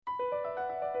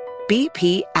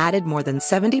BP added more than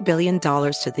 $70 billion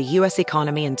to the U.S.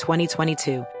 economy in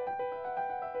 2022.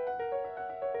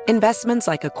 Investments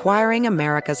like acquiring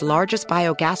America's largest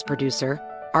biogas producer,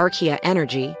 Archaea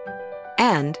Energy,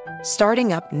 and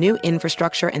starting up new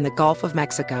infrastructure in the Gulf of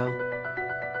Mexico.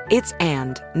 It's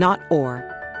and, not or.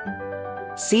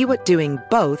 See what doing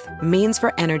both means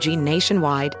for energy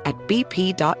nationwide at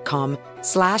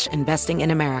bp.com/investing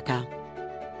in America.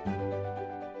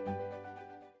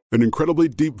 An incredibly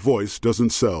deep voice doesn't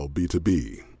sell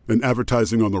B2B. And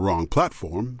advertising on the wrong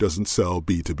platform doesn't sell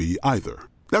B2B either.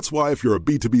 That's why if you're a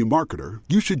B2B marketer,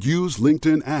 you should use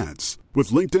LinkedIn Ads.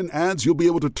 With LinkedIn Ads, you'll be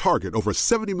able to target over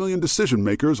 70 million decision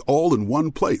makers all in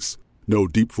one place. No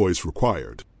deep voice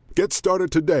required. Get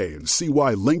started today and see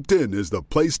why LinkedIn is the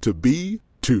place to be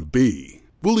to be.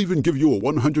 We'll even give you a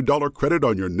 $100 credit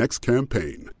on your next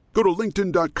campaign. Go to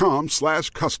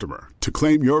linkedin.com/customer to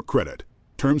claim your credit.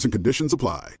 Terms and conditions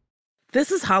apply. This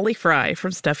is Holly Fry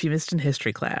from Stuff You Missed in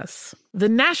History class. The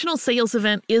national sales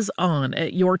event is on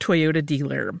at your Toyota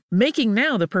dealer, making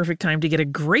now the perfect time to get a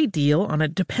great deal on a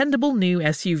dependable new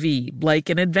SUV, like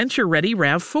an adventure-ready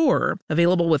RAV4.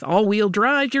 Available with all-wheel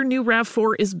drive, your new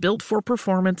RAV4 is built for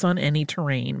performance on any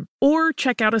terrain. Or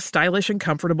check out a stylish and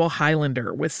comfortable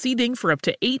Highlander with seating for up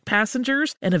to 8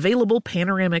 passengers and available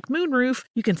panoramic moonroof.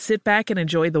 You can sit back and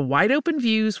enjoy the wide-open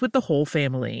views with the whole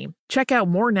family. Check out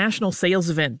more national sales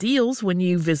event deals when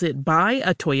you visit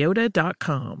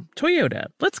buyatoyota.com. Toyota,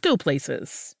 let's go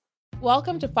places.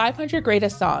 Welcome to 500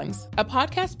 Greatest Songs, a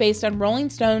podcast based on Rolling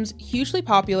Stone's hugely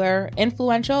popular,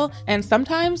 influential, and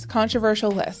sometimes controversial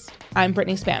list. I'm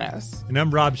Brittany Spanos. And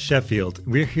I'm Rob Sheffield.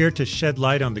 We're here to shed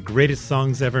light on the greatest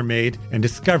songs ever made and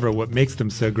discover what makes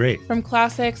them so great. From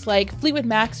classics like Fleetwood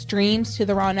Mac's Dreams to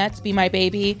the Ronettes' Be My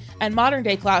Baby, and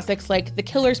modern-day classics like The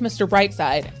Killers' Mr.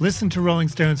 Brightside. Listen to Rolling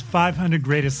Stone's 500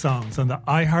 Greatest Songs on the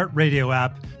iHeartRadio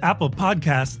app, Apple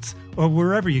Podcasts, or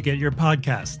wherever you get your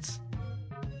podcasts.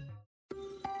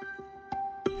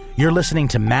 You're listening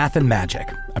to Math and Magic,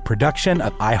 a production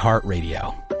of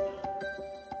iHeartRadio.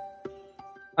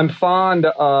 I'm fond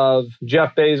of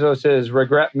Jeff Bezos'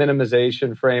 regret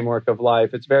minimization framework of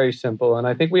life. It's very simple, and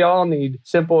I think we all need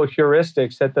simple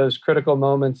heuristics at those critical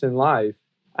moments in life.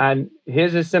 And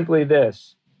his is simply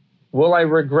this: will I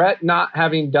regret not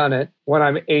having done it when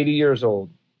I'm 80 years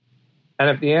old? And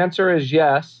if the answer is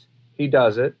yes, he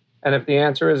does it. And if the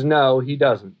answer is no, he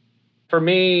doesn't. For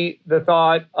me, the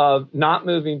thought of not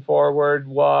moving forward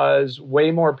was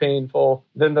way more painful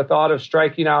than the thought of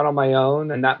striking out on my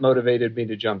own, and that motivated me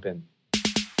to jump in.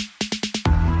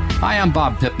 Hi, I'm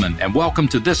Bob Pittman, and welcome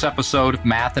to this episode of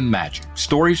Math and Magic,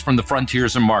 Stories from the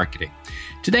Frontiers of Marketing.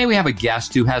 Today we have a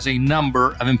guest who has a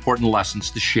number of important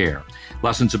lessons to share.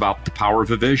 Lessons about the power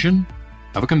of a vision,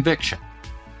 of a conviction,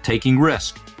 taking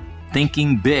risk,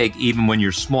 thinking big even when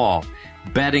you're small,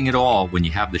 betting it all when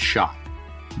you have the shot,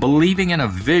 believing in a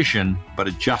vision but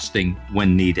adjusting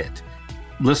when needed.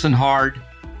 Listen hard,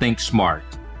 think smart.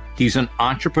 He's an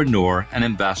entrepreneur, an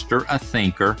investor, a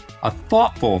thinker, a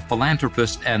thoughtful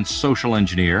philanthropist and social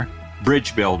engineer,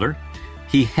 bridge builder.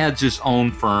 He heads his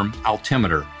own firm,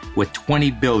 Altimeter, with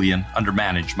 $20 billion under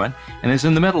management, and is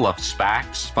in the middle of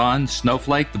SPACs, funds,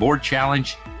 Snowflake, the Board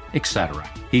Challenge, etc.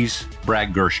 He's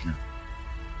Brad Gerstner.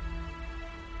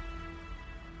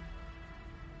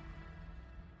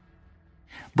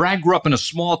 Brad grew up in a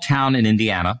small town in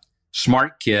Indiana,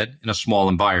 smart kid in a small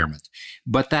environment.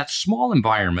 But that small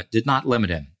environment did not limit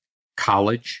him.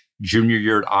 College, junior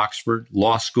year at Oxford,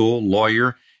 law school,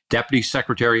 lawyer, Deputy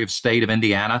Secretary of State of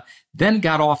Indiana, then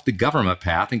got off the government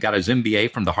path and got his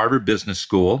MBA from the Harvard Business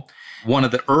School, one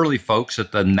of the early folks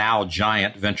at the now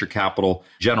giant venture capital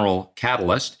General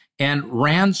Catalyst, and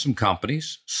ran some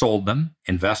companies, sold them,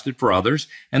 invested for others,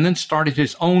 and then started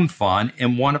his own fund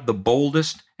in one of the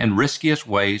boldest and riskiest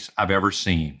ways I've ever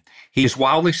seen. He is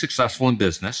wildly successful in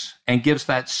business and gives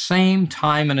that same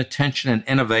time and attention and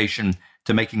innovation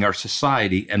to making our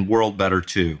society and world better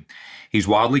too. He's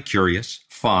wildly curious,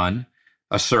 fun,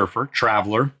 a surfer,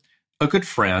 traveler, a good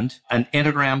friend, an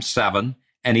Enneagram 7,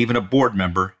 and even a board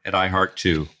member at iHeart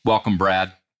 2. Welcome,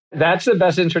 Brad. That's the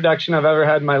best introduction I've ever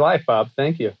had in my life, Bob.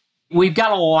 Thank you. We've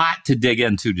got a lot to dig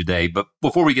into today, but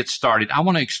before we get started, I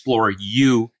want to explore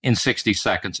you in 60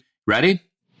 seconds. Ready?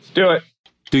 Let's do it.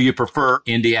 Do you prefer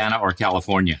Indiana or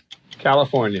California?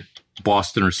 California.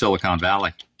 Boston or Silicon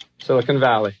Valley? Silicon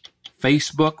Valley.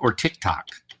 Facebook or TikTok?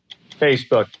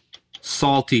 Facebook.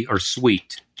 Salty or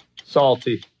sweet?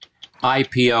 Salty.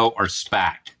 IPO or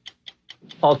SPAC?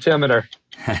 Altimeter.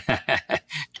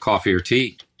 Coffee or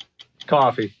tea?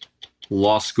 Coffee.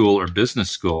 Law school or business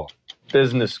school?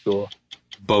 Business school.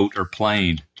 Boat or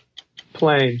plane?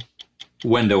 Plane.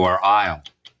 Window or aisle?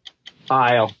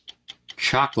 Aisle.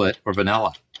 Chocolate or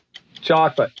vanilla?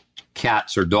 Chocolate.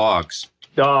 Cats or dogs?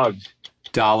 Dogs.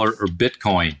 Dollar or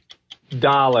Bitcoin?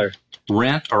 Dollar.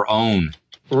 Rent or own?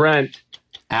 Rent.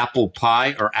 Apple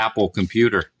pie or Apple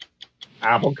computer?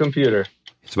 Apple computer.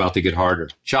 It's about to get harder.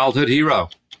 Childhood hero?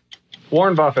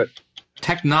 Warren Buffett.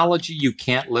 Technology you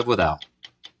can't live without?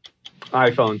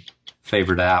 iPhone.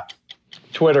 Favorite app?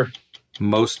 Twitter.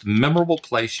 Most memorable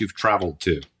place you've traveled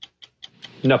to?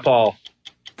 Nepal.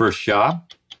 First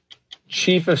job?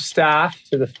 Chief of staff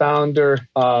to the founder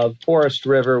of Forest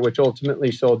River, which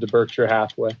ultimately sold to Berkshire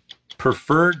Hathaway.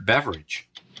 Preferred beverage?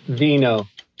 Vino.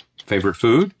 Favorite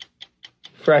food?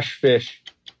 Fresh fish.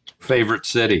 Favorite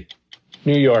city?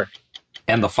 New York.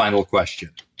 And the final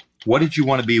question. What did you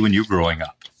want to be when you were growing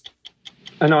up?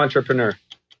 An entrepreneur.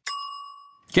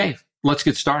 Okay, let's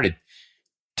get started.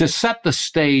 To set the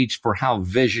stage for how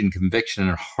vision, conviction,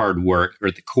 and hard work are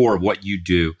at the core of what you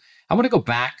do, I want to go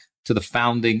back to the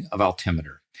founding of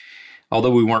Altimeter.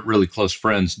 Although we weren't really close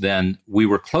friends then, we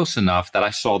were close enough that I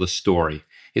saw the story.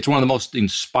 It's one of the most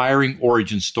inspiring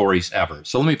origin stories ever.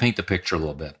 So let me paint the picture a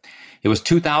little bit. It was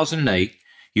 2008.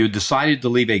 You had decided to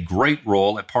leave a great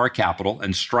role at Par Capital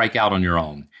and strike out on your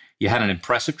own. You had an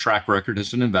impressive track record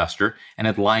as an investor and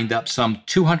had lined up some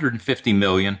 $250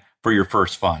 million for your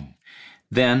first fund.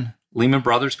 Then Lehman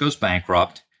Brothers goes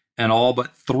bankrupt, and all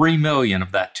but $3 million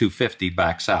of that $250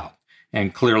 backs out.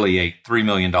 And clearly a $3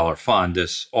 million fund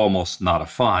is almost not a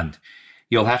fund.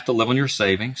 You'll have to live on your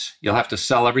savings. You'll have to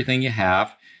sell everything you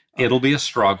have. It'll be a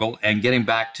struggle, and getting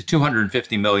back to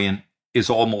 $250 million is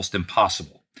almost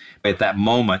impossible. At that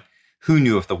moment, who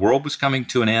knew if the world was coming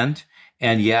to an end?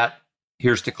 And yet,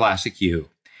 here's the classic you.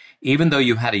 Even though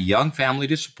you had a young family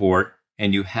to support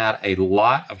and you had a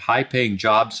lot of high-paying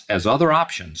jobs as other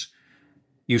options,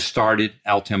 you started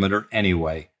Altimeter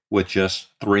anyway with just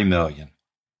 $3 million.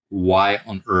 Why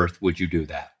on earth would you do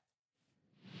that?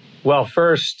 Well,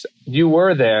 first, you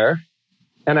were there,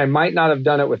 and I might not have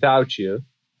done it without you.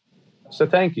 So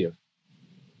thank you.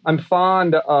 I'm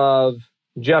fond of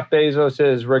Jeff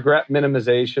Bezos's regret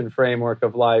minimization framework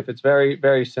of life. It's very,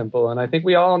 very simple. And I think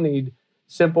we all need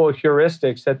simple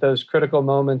heuristics at those critical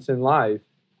moments in life.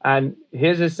 And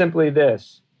his is simply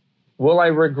this: will I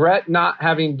regret not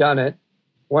having done it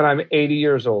when I'm 80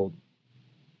 years old?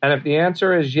 And if the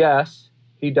answer is yes,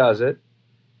 he does it.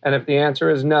 And if the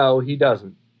answer is no, he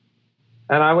doesn't.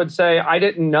 And I would say I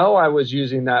didn't know I was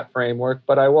using that framework,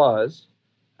 but I was.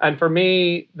 And for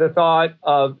me, the thought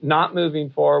of not moving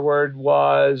forward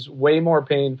was way more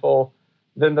painful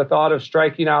than the thought of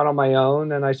striking out on my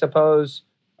own. And I suppose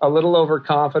a little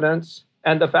overconfidence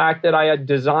and the fact that I had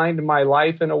designed my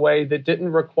life in a way that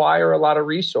didn't require a lot of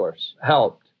resource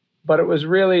helped. But it was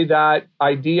really that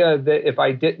idea that if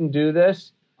I didn't do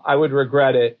this, I would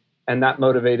regret it. And that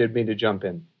motivated me to jump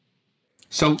in.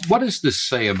 So what does this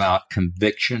say about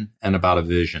conviction and about a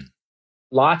vision?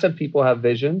 Lots of people have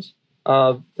visions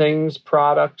of things,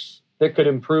 products that could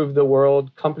improve the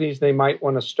world, companies they might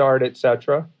want to start,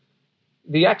 etc.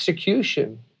 The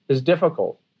execution is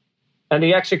difficult. And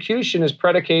the execution is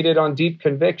predicated on deep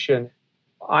conviction.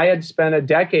 I had spent a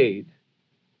decade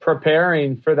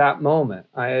preparing for that moment.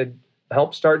 I had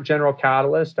helped start General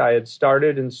Catalyst. I had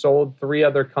started and sold 3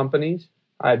 other companies.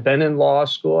 I had been in law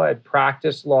school. I had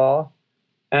practiced law.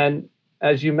 And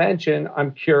as you mentioned,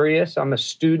 I'm curious. I'm a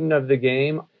student of the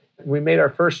game. We made our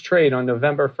first trade on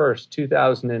November 1st,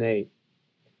 2008.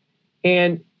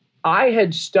 And I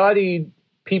had studied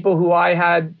people who I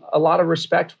had a lot of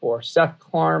respect for. Seth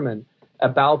Klarman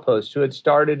at Baupost, who had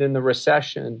started in the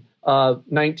recession of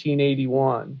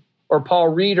 1981. Or Paul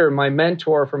Reeder, my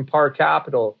mentor from Par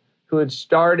Capital, who had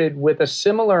started with a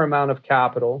similar amount of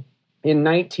capital in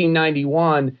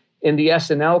 1991 in the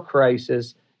S&L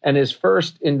crisis, and his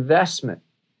first investment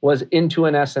was into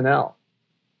an S&L.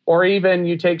 Or even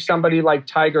you take somebody like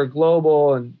Tiger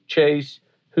Global and Chase,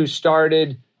 who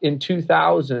started in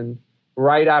 2000,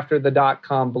 right after the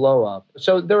dot-com blow-up.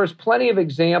 So there was plenty of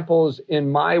examples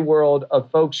in my world of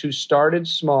folks who started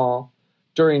small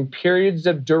during periods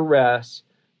of duress,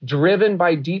 driven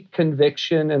by deep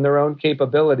conviction and their own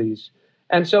capabilities.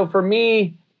 And so for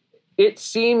me, it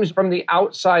seems from the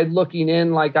outside looking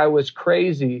in like I was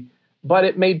crazy, but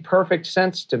it made perfect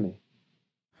sense to me.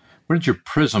 What did your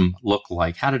prism look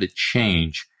like? How did it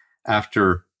change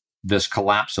after this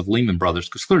collapse of Lehman Brothers?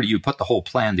 Because clearly you put the whole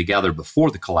plan together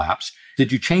before the collapse.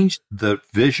 Did you change the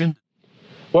vision?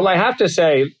 Well, I have to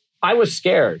say, I was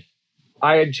scared.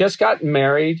 I had just gotten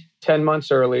married 10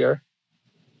 months earlier.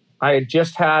 I had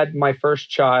just had my first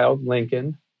child,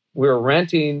 Lincoln. We were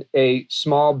renting a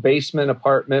small basement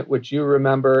apartment, which you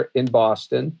remember, in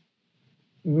Boston.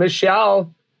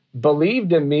 Michelle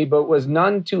believed in me, but was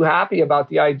none too happy about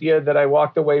the idea that I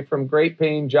walked away from great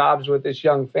paying jobs with this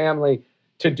young family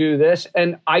to do this.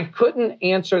 And I couldn't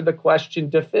answer the question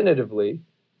definitively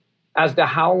as to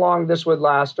how long this would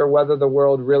last or whether the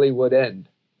world really would end.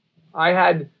 I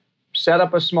had set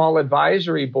up a small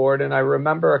advisory board, and I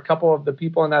remember a couple of the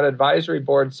people on that advisory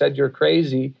board said, "You're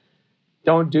crazy.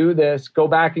 Don't do this. Go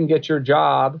back and get your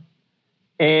job."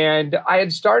 And I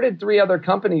had started 3 other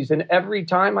companies, and every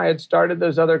time I had started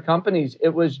those other companies,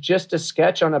 it was just a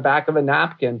sketch on the back of a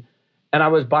napkin, and I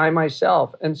was by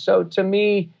myself. And so to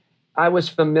me, I was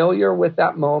familiar with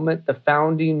that moment, the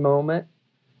founding moment.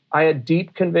 I had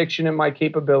deep conviction in my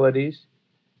capabilities,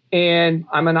 and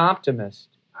I'm an optimist.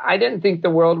 I didn't think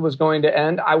the world was going to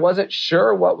end. I wasn't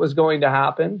sure what was going to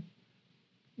happen,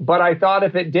 but I thought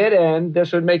if it did end,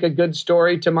 this would make a good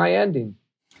story to my ending.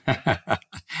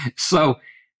 So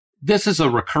this is a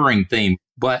recurring theme,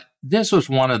 but this was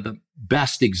one of the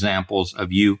best examples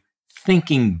of you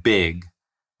thinking big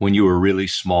when you were really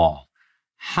small.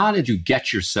 How did you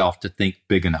get yourself to think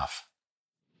big enough?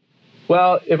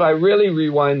 Well, if I really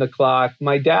rewind the clock,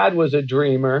 my dad was a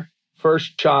dreamer,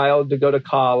 first child to go to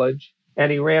college,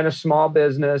 and he ran a small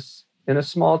business in a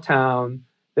small town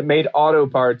that made auto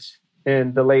parts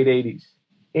in the late 80s.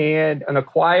 And an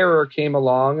acquirer came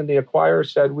along, and the acquirer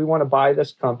said, "We want to buy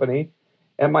this company."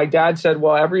 And my dad said,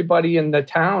 "Well, everybody in the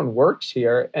town works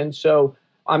here, and so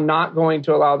I'm not going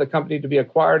to allow the company to be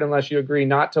acquired unless you agree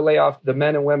not to lay off the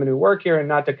men and women who work here and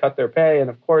not to cut their pay." And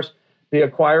of course, the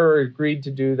acquirer agreed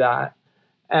to do that.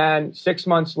 And 6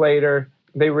 months later,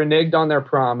 they reneged on their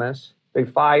promise. They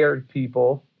fired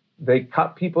people. They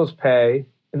cut people's pay.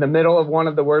 In the middle of one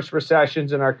of the worst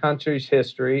recessions in our country's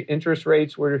history, interest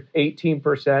rates were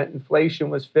 18%, inflation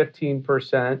was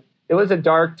 15%. It was a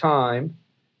dark time,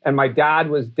 and my dad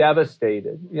was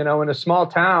devastated. You know, in a small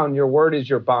town, your word is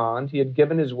your bond. He had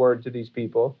given his word to these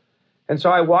people. And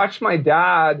so I watched my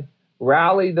dad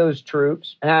rally those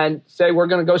troops and say, "We're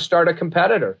going to go start a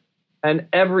competitor." And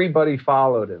everybody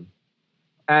followed him.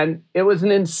 And it was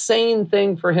an insane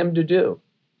thing for him to do.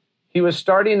 He was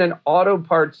starting an auto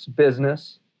parts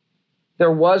business.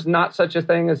 There was not such a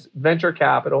thing as venture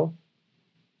capital.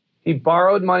 He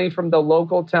borrowed money from the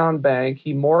local town bank.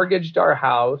 He mortgaged our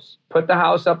house, put the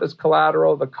house up as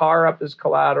collateral, the car up as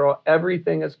collateral,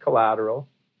 everything as collateral.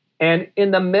 And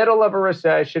in the middle of a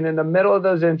recession, in the middle of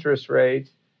those interest rates,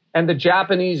 and the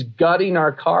Japanese gutting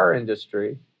our car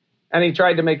industry, and he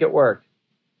tried to make it work.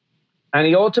 And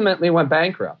he ultimately went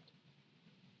bankrupt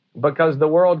because the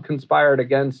world conspired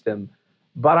against him.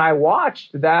 But I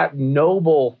watched that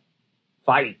noble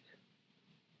fight,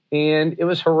 and it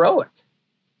was heroic.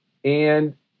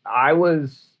 And I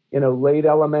was, late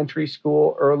elementary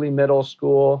school, early middle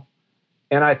school.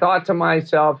 And I thought to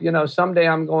myself, someday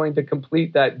I'm going to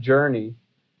complete that journey.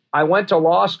 I went to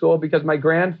law school because my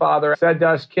grandfather said to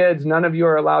us kids, "None of you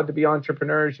are allowed to be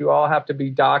entrepreneurs. You all have to be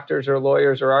doctors or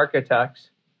lawyers or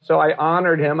architects." So I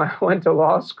honored him. I went to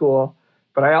law school,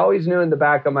 but I always knew in the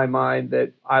back of my mind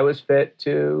that I was fit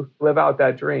to live out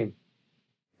that dream.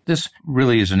 This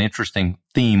really is an interesting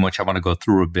theme, which I want to go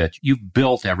through a bit. You've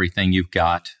built everything you've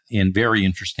got in very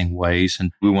interesting ways,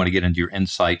 and we want to get into your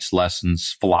insights,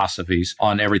 lessons, philosophies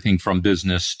on everything from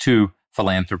business to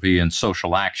philanthropy and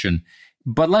social action.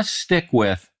 But let's stick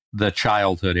with the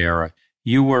childhood era.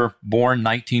 You were born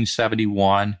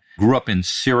 1971, grew up in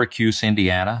Syracuse,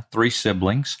 Indiana, 3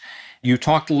 siblings. You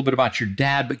talked a little bit about your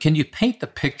dad, but can you paint the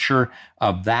picture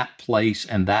of that place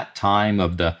and that time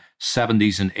of the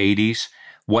 70s and 80s,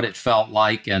 what it felt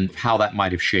like and how that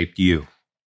might have shaped you?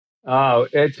 Oh,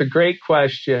 it's a great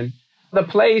question. The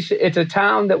place, it's a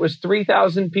town that was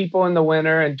 3,000 people in the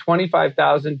winter and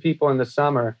 25,000 people in the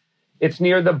summer. It's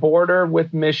near the border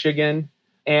with Michigan,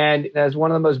 and it has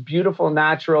one of the most beautiful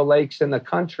natural lakes in the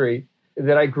country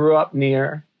that I grew up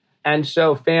near. And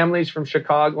so families from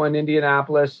Chicago and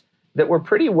Indianapolis that were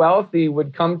pretty wealthy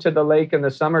would come to the lake in the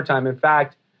summertime. In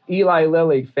fact, Eli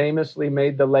Lilly famously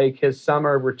made the lake his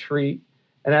summer retreat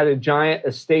and had a giant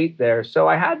estate there. So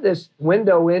I had this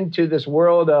window into this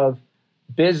world of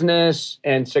business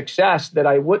and success that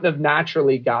I wouldn't have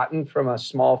naturally gotten from a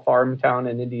small farm town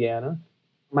in Indiana.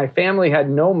 My family had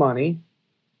no money,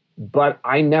 but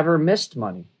I never missed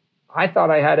money. I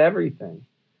thought I had everything.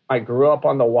 I grew up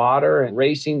on the water and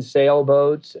racing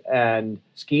sailboats and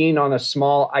skiing on a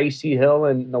small icy hill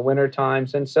in the winter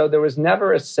times. And so there was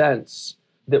never a sense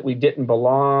that we didn't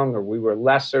belong or we were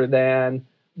lesser than.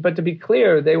 But to be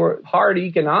clear, they were hard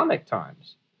economic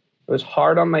times. It was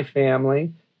hard on my family.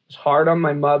 It was hard on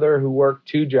my mother, who worked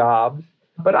 2 jobs.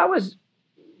 But I was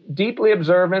deeply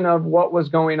observant of what was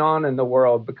going on in the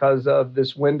world because of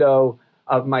this window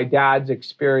of my dad's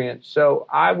experience. So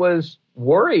I was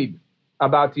worried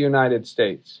about the United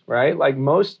States, right? Like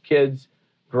most kids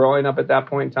growing up at that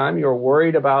point in time, you were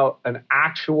worried about an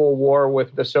actual war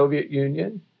with the Soviet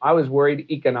Union. I was worried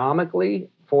economically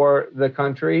for the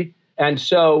country. And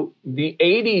so the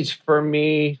 80s for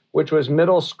me, which was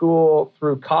middle school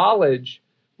through college,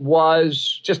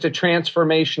 was just a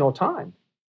transformational time.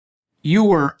 You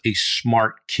were a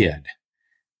smart kid,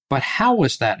 but how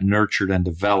was that nurtured and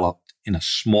developed in a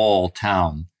small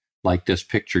town like this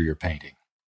picture you're painting?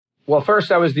 Well,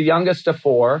 first, I was the youngest of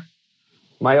four.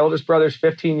 My oldest brother's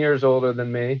 15 years older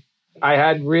than me. I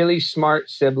had really smart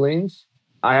siblings.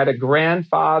 I had a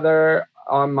grandfather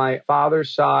on my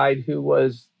father's side who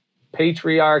was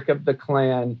patriarch of the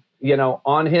clan. You know,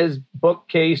 on his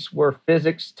bookcase were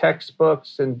physics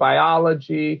textbooks and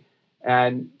biology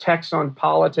and texts on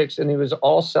politics, and he was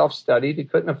all self-studied. He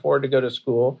couldn't afford to go to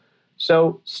school.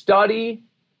 So study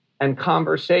and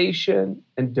conversation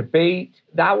and debate,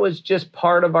 that was just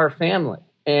part of our family.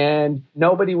 And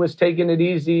nobody was taking it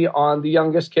easy on the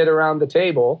youngest kid around the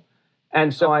table.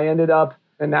 And so I ended up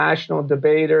a national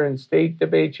debater and state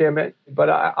debate champion. But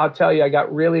I'll tell you, I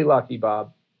got really lucky,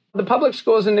 Bob. The public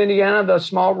schools in Indiana, the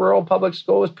small rural public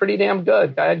school, was pretty damn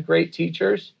good. I had great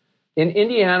teachers. In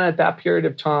Indiana at that period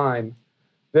of time,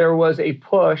 there was a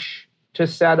push to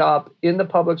set up in the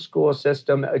public school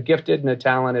system a gifted and a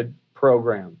talented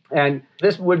program. And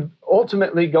this would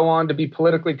ultimately go on to be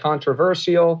politically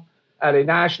controversial at a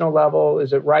national level.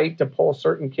 Is it right to pull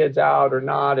certain kids out or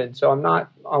not? And so I'm not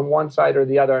on one side or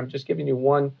the other. I'm just giving you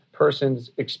one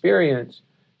person's experience.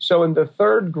 So in the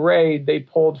third grade, they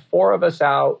pulled four of us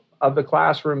out of the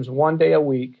classrooms one day a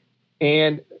week,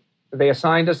 and they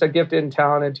assigned us a gifted and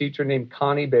talented teacher named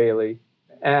Connie Bailey.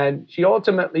 And she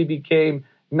ultimately became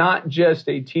not just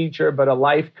a teacher, but a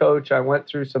life coach. I went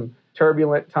through some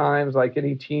turbulent times like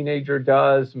any teenager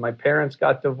does. My parents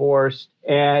got divorced,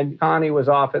 and Connie was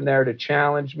often there to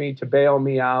challenge me, to bail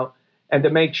me out, and to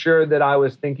make sure that I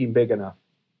was thinking big enough.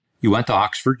 You went to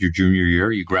Oxford your junior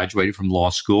year. You graduated from law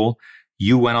school.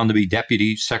 You went on to be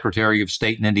Deputy Secretary of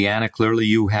State in Indiana. Clearly,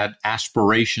 you had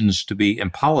aspirations to be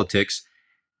in politics.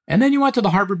 And then you went to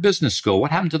the Harvard Business School. What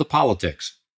happened to the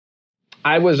politics?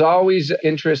 I was always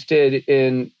interested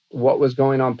in what was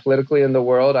going on politically in the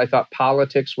world. I thought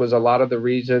politics was a lot of the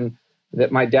reason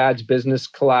that my dad's business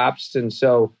collapsed. And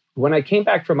so when I came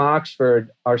back from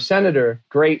Oxford, our senator,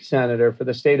 great senator for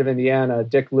the state of Indiana,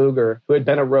 Dick Lugar, who had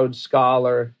been a Rhodes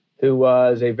Scholar, who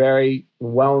was a very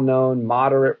well-known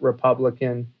moderate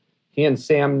Republican, he and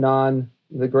Sam Nunn,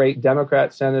 the great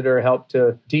Democrat senator, helped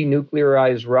to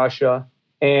denuclearize Russia.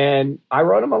 And I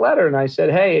wrote him a letter and I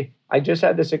said, hey, I just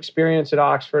had this experience at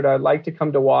Oxford. I'd like to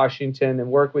come to Washington and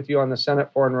work with you on the Senate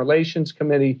Foreign Relations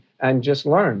Committee and just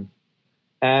learn.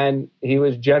 And he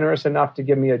was generous enough to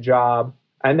give me a job.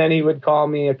 And then he would call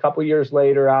me a couple years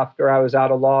later after I was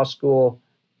out of law school,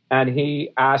 and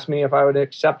he asked me if I would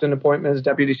accept an appointment as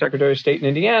Deputy Secretary of State in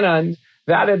Indiana. And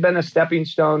that had been a stepping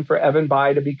stone for Evan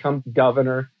Bayh to become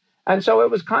governor. And so it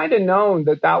was kind of known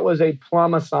that that was a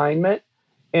plum assignment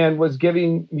and was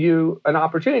giving you an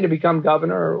opportunity to become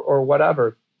governor or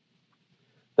whatever.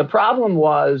 The problem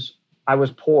was I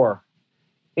was poor.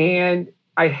 And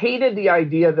I hated the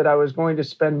idea that I was going to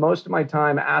spend most of my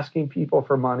time asking people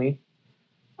for money.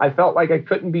 I felt like I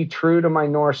couldn't be true to my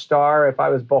North Star if I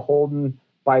was beholden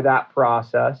by that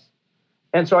process.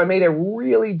 And so I made a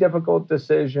really difficult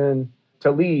decision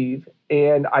to leave.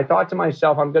 And I thought to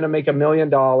myself, I'm going to make $1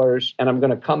 million and I'm going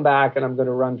to come back and I'm going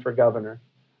to run for governor.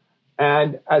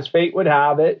 And as fate would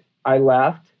have it, I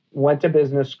left, went to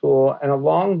business school, and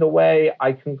along the way,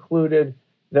 I concluded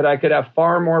that I could have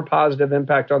far more positive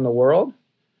impact on the world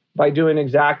by doing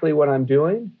exactly what I'm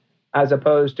doing, as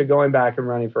opposed to going back and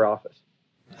running for office.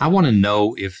 I want to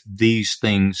know if these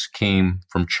things came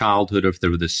from childhood, or if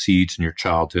there were the seeds in your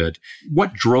childhood.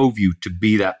 What drove you to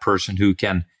be that person who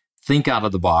can think out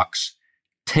of the box,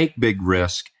 take big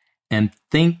risk, and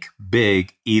think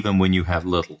big even when you have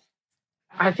little?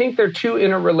 I think they're two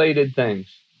interrelated things.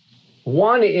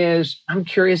 One is I'm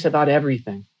curious about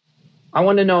everything. I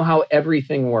want to know how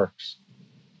everything works.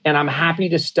 And I'm happy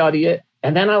to study it.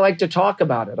 And then I like to talk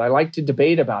about it. I like to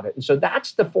debate about it. And so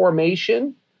that's the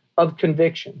formation of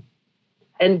conviction.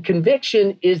 And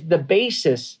conviction is the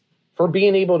basis for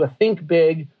being able to think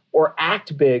big or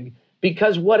act big,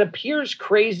 because what appears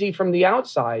crazy from the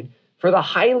outside, for the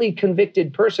highly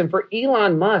convicted person, for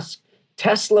Elon Musk,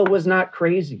 Tesla was not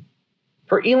crazy.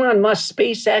 For Elon Musk,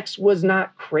 SpaceX was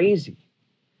not crazy.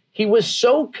 He was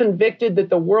so convicted that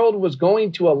the world was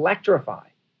going to electrify,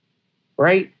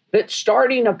 right? That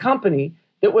starting a company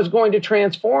that was going to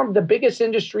transform the biggest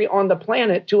industry on the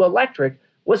planet to electric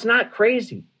was not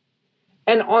crazy.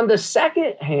 And on the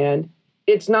second hand,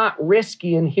 it's not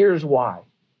risky, and here's why.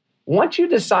 Once you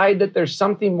decide that there's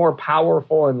something more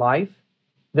powerful in life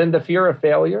than the fear of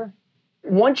failure,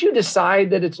 once you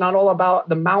decide that it's not all about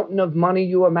the mountain of money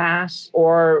you amass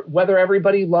or whether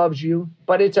everybody loves you,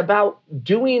 but it's about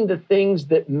doing the things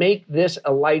that make this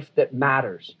a life that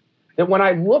matters, that when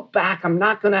I look back, I'm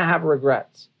not going to have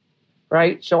regrets,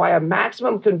 right? So I have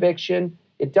maximum conviction.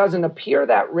 It doesn't appear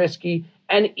that risky.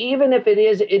 And even if it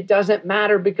is, it doesn't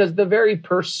matter because the very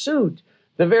pursuit,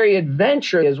 the very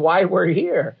adventure is why we're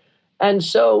here. And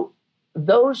so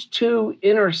those two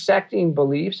intersecting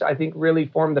beliefs, I think, really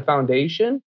form the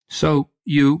foundation. So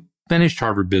you finished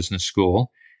Harvard Business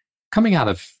School. Coming out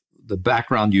of the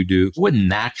background you do, wouldn't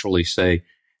naturally say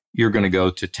you're going to go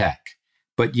to tech,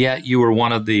 but yet you were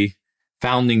one of the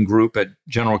founding group at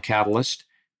General Catalyst.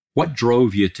 What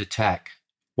drove you to tech?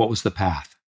 What was the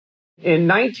path? In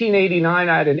 1989,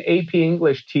 I had an AP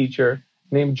English teacher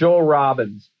named Joel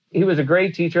Robbins. He was a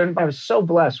great teacher, and I was so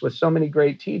blessed with so many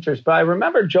great teachers. But I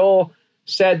remember Joel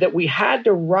said that we had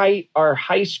to write our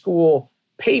high school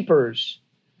papers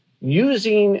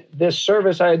using this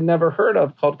service I had never heard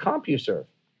of called CompuServe.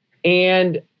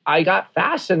 And I got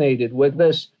fascinated with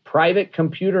this private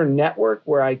computer network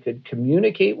where I could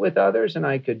communicate with others and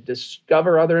I could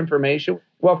discover other information.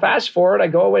 Well, fast forward, I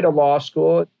go away to law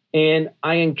school and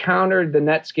I encountered the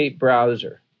Netscape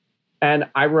browser. And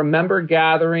I remember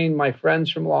gathering my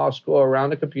friends from law school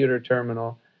around a computer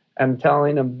terminal and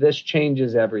telling them, this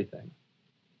changes everything.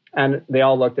 And they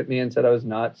all looked at me and said I was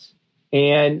nuts.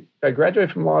 And I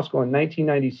graduated from law school in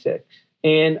 1996.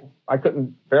 And I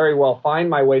couldn't very well find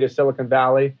my way to Silicon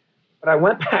Valley. But I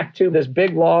went back to this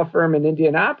big law firm in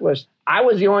Indianapolis. I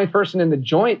was the only person in the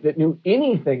joint that knew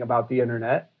anything about the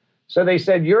internet. So they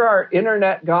said, you're our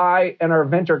internet guy and our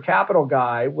venture capital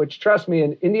guy, which, trust me,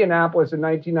 in Indianapolis in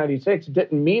 1996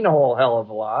 didn't mean a whole hell of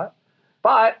a lot.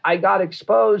 But I got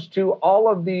exposed to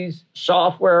all of these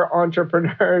software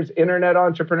entrepreneurs, internet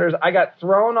entrepreneurs. I got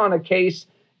thrown on a case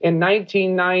in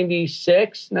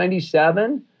 1996,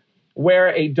 97,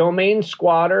 where a domain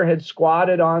squatter had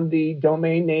squatted on the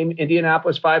domain name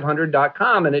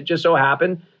Indianapolis500.com. And it just so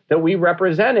happened that we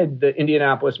represented the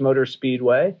Indianapolis Motor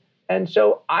Speedway. And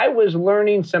so I was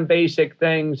learning some basic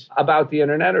things about the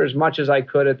internet, or as much as I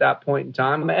could at that point in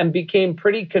time, and became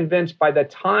pretty convinced by the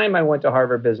time I went to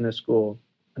Harvard Business School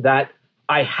that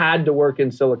I had to work in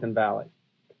Silicon Valley.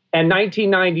 And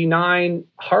 1999,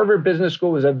 Harvard Business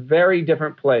School was a very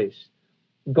different place.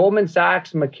 Goldman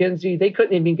Sachs, McKinsey, they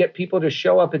couldn't even get people to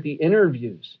show up at the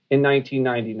interviews in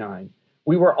 1999.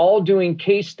 We were all doing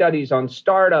case studies on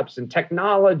startups and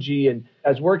technology, and I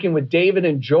was working with David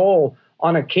and Joel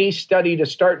on a case study to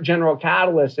start General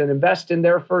Catalyst and invest in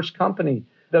their first company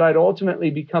that I'd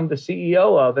ultimately become the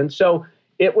CEO of. And so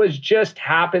it was just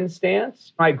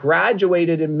happenstance. I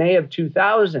graduated in May of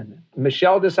 2000.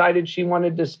 Michelle decided she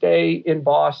wanted to stay in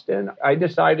Boston. I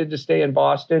decided to stay in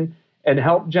Boston and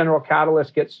help General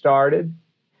Catalyst get started.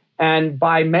 And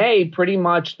by May, pretty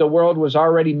much the world was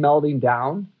already melting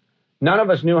down. None of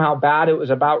us knew how bad it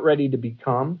was about ready to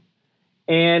become.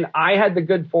 And I had the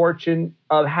good fortune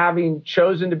of having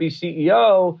chosen to be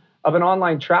CEO of an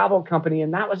online travel company.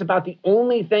 And that was about the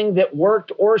only thing that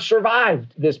worked or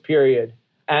survived this period.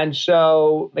 And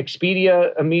so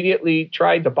Expedia immediately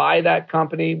tried to buy that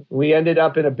company. We ended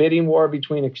up in a bidding war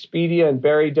between Expedia and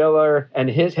Barry Diller and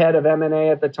his head of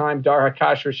M&A at the time, Dara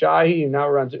Khosrowshahi, who now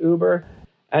runs Uber.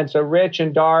 And so Rich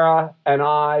and Dara and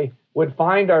I would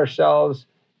find ourselves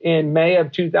in May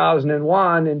of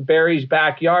 2001 in Barry's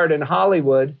backyard in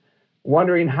Hollywood,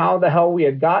 wondering how the hell we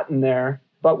had gotten there.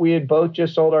 But we had both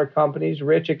just sold our companies,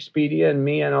 Rich Expedia and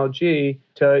me NLG,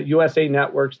 to USA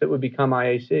Networks that would become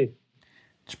IAC.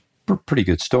 It's a pretty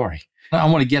good story. I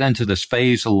want to get into this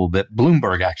phase a little bit.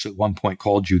 Bloomberg actually at one point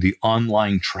called you the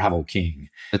online travel king.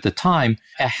 At the time,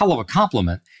 a hell of a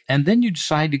compliment. And then you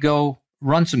decide to go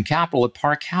run some capital at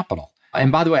Par Capital. And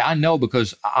by the way, I know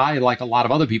because I, like a lot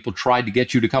of other people, tried to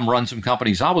get you to come run some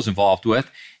companies I was involved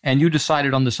with, and you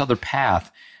decided on this other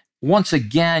path. Once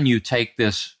again, you take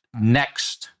this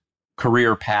next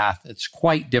career path. It's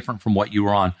quite different from what you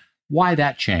were on. Why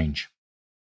that change?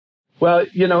 Well,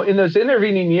 in those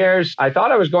intervening years, I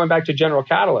thought I was going back to General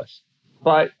Catalyst.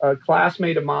 But a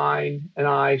classmate of mine and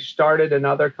I started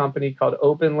another company called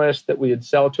OpenList that we would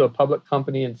sell to a public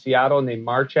company in Seattle named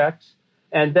Marchex.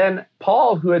 And then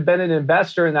Paul, who had been an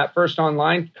investor in that first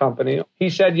online company, he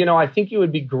said, I think you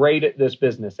would be great at this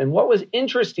business. And what was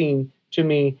interesting to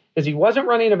me is he wasn't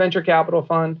running a venture capital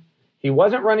fund. He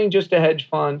wasn't running just a hedge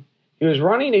fund. He was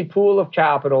running a pool of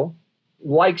capital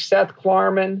like Seth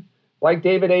Klarman, like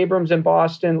David Abrams in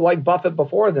Boston, like Buffett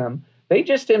before them, they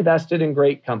just invested in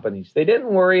great companies. They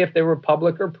didn't worry if they were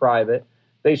public or private.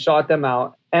 They sought them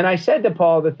out. And I said to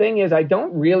Paul, the thing is, I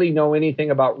don't really know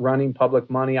anything about running public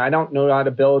money. I don't know how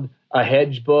to build a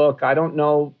hedge book. I don't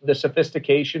know the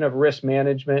sophistication of risk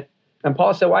management. And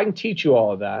Paul said, well, I can teach you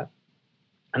all of that.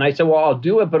 And I said, well, I'll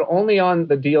do it, but only on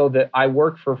the deal that I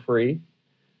work for free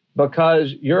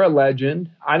because you're a legend.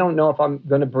 I don't know if I'm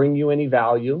going to bring you any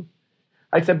value.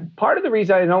 I said, part of the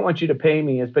reason I don't want you to pay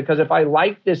me is because if I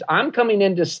like this, I'm coming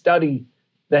in to study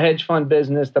the hedge fund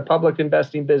business, the public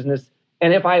investing business.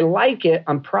 And if I like it,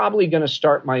 I'm probably going to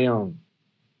start my own.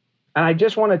 And I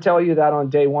just want to tell you that on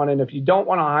day one. And if you don't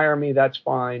want to hire me, that's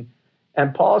fine.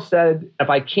 And Paul said, if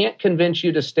I can't convince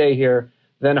you to stay here,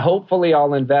 then hopefully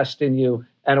I'll invest in you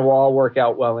and it will all work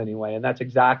out well anyway. And that's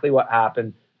exactly what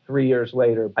happened 3 years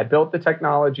later. I built the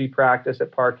technology practice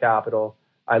at Par Capital.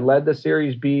 I led the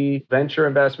Series B venture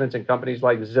investments in companies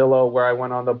like Zillow, where I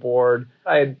went on the board.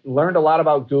 I had learned a lot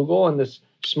about Google and this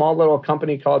small little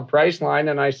company called Priceline.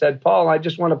 And I said, Paul, I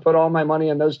just want to put all my money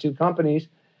in those two companies.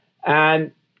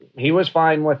 And he was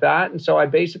fine with that. And so I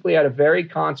basically had a very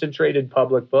concentrated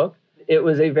public book. It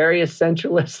was a very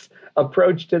essentialist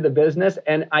approach to the business.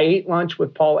 And I ate lunch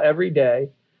with Paul every day.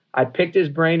 I picked his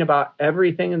brain about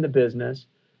everything in the business.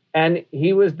 And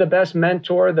he was the best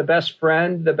mentor, the best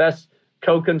friend, the best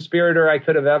co-conspirator I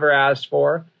could have ever asked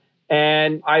for.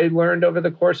 And I learned over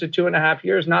the course of 2.5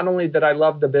 years, not only that I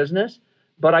loved the business,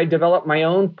 but I developed my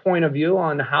own point of view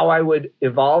on how I would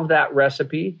evolve that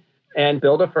recipe and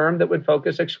build a firm that would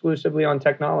focus exclusively on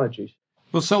technologies.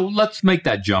 Well, so let's make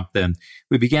that jump then.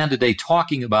 We began today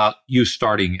talking about you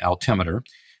starting Altimeter.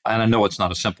 And I know it's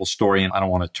not a simple story, and I don't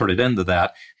want to turn it into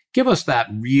that. Give us that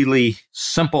really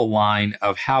simple line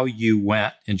of how you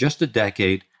went in just a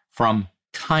decade from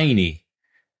tiny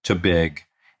to big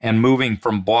and moving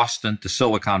from Boston to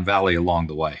Silicon Valley along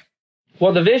the way.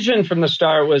 Well, the vision from the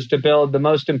start was to build the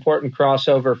most important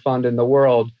crossover fund in the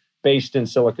world based in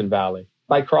Silicon Valley.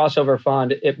 By crossover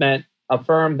fund, it meant a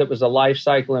firm that was a life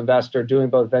cycle investor doing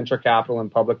both venture capital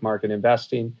and public market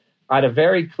investing. I had a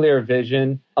very clear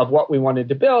vision of what we wanted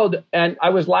to build, and I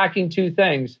was lacking two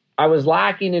things. I was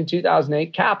lacking in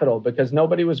 2008 capital because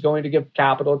nobody was going to give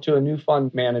capital to a new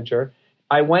fund manager.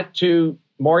 I went to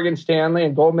Morgan Stanley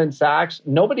and Goldman Sachs.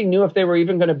 Nobody knew if they were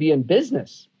even going to be in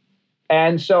business.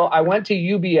 And so I went to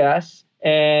UBS,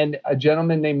 and a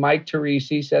gentleman named Mike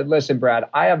Teresi said, listen, Brad,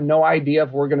 I have no idea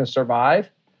if we're going to survive,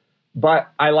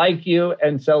 but I like you,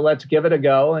 and so let's give it a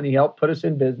go. And he helped put us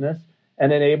in business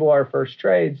and enable our first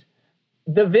trades.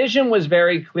 The vision was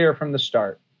very clear from the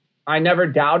start. I never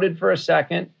doubted for a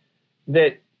second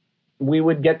that we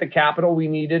would get the capital we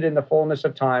needed in the fullness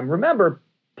of time. Remember,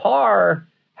 Par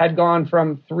had gone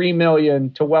from 3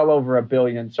 million to well over $1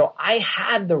 billion. So I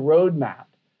had the roadmap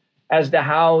as to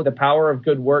how the power of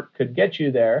good work could get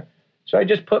you there. So I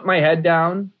just put my head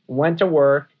down, went to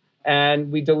work,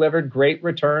 and we delivered great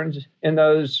returns in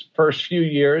those first few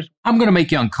years. I'm going to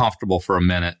make you uncomfortable for a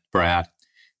minute, Brad,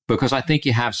 because I think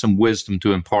you have some wisdom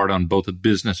to impart on both a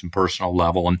business and personal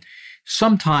level. And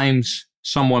sometimes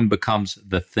someone becomes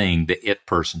the thing, the it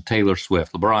person. Taylor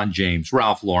Swift, LeBron James,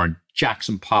 Ralph Lauren,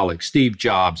 Jackson Pollock, Steve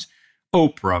Jobs,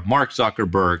 Oprah, Mark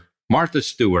Zuckerberg, Martha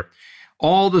Stewart.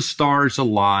 All the stars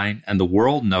align and the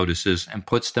world notices and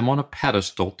puts them on a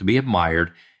pedestal to be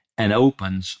admired and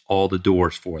opens all the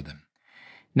doors for them.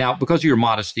 Now, because of your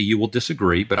modesty, you will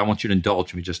disagree, but I want you to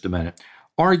indulge me just a minute.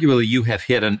 Arguably, you have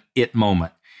hit an it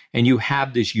moment, and you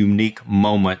have this unique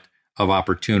moment of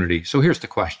opportunity. So here's the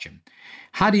question.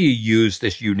 How do you use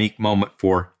this unique moment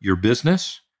for your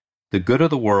business, the good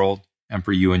of the world, and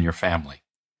for you and your family?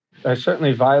 I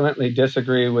certainly violently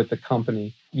disagree with the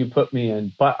company you put me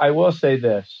in, but I will say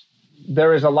this.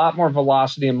 There is a lot more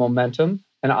velocity and momentum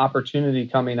and opportunity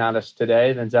coming at us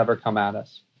today than's ever come at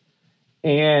us.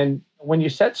 And when you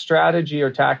set strategy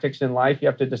or tactics in life, you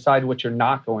have to decide what you're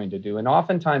not going to do. And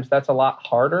oftentimes that's a lot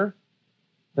harder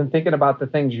than thinking about the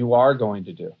things you are going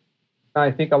to do. And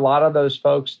I think a lot of those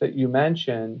folks that you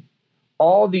mentioned,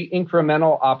 all the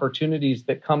incremental opportunities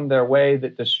that come their way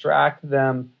that distract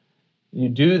them, you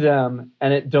do them,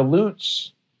 and it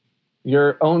dilutes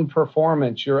your own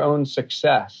performance, your own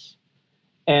success.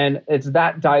 And it's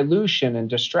that dilution and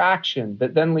distraction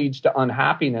that then leads to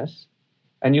unhappiness.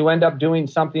 And you end up doing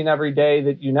something every day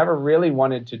that you never really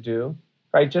wanted to do,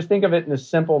 right? Just think of it in a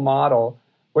simple model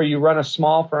where you run a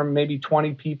small firm, maybe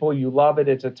 20 people, you love it,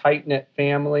 it's a tight-knit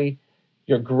family,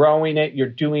 you're growing it, you're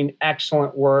doing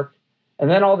excellent work. And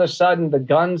then all of a sudden the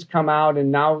guns come out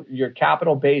and now your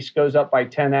capital base goes up by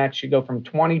 10x. You go from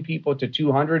 20 people to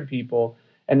 200 people.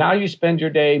 And now you spend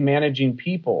your day managing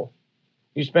people.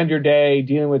 You spend your day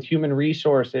dealing with human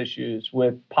resource issues,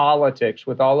 with politics,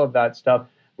 with all of that stuff,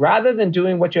 rather than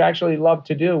doing what you actually love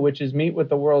to do, which is meet with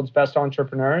the world's best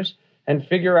entrepreneurs and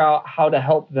figure out how to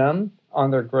help them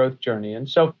on their growth journey. And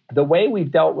so the way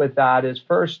we've dealt with that is,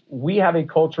 first, we have a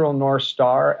cultural North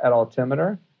Star at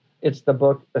Altimeter. It's the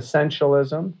book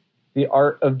Essentialism, The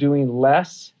Art of Doing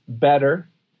Less Better.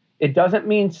 It doesn't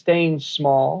mean staying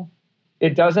small.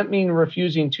 It doesn't mean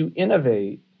refusing to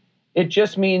innovate. It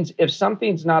just means if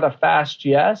something's not a fast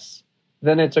yes,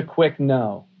 then it's a quick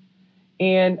no.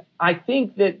 And I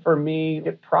think that for me,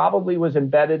 it probably was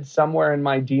embedded somewhere in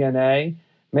my DNA.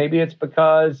 Maybe it's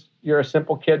because you're a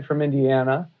simple kid from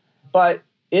Indiana, but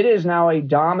it is now a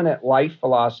dominant life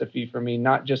philosophy for me,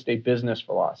 not just a business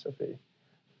philosophy.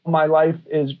 My life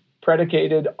is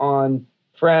predicated on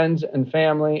friends and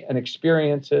family and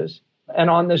experiences. And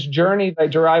on this journey, I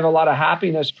derive a lot of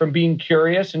happiness from being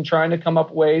curious and trying to come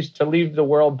up ways to leave the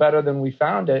world better than we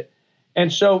found it.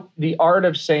 And so the art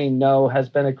of saying no has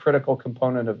been a critical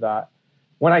component of that.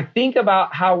 When I think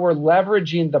about how we're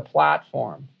leveraging the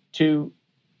platform to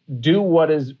do what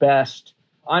is best,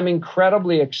 I'm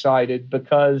incredibly excited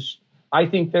because I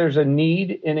think there's a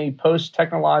need in a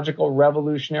post-technological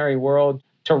revolutionary world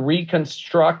to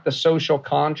reconstruct the social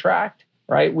contract,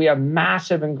 right? We have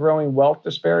massive and growing wealth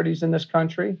disparities in this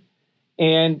country.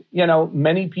 And,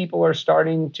 many people are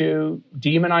starting to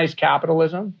demonize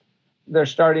capitalism. They're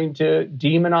starting to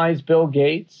demonize Bill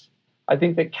Gates. I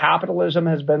think that capitalism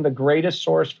has been the greatest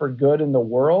source for good in the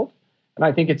world. And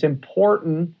I think it's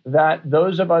important that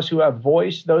those of us who have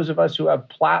voice, those of us who have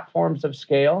platforms of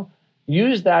scale,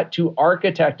 use that to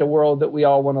architect a world that we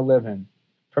all want to live in.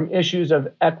 From issues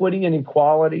of equity and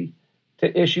equality,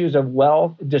 to issues of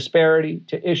wealth disparity,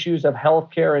 to issues of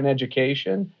healthcare and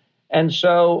education. And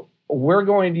so we're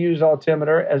going to use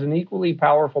Altimeter as an equally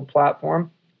powerful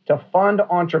platform to fund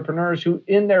entrepreneurs who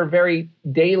in their very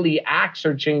daily acts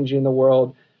are changing the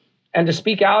world, and to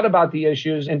speak out about the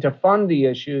issues and to fund the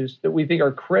issues that we think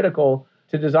are critical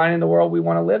to designing the world we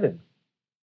want to live in.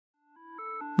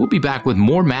 We'll be back with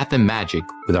more Math and Magic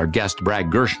with our guest Brad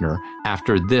Gerstner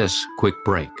after this quick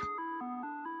break.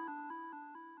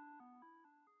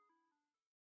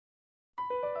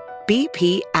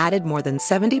 BP added more than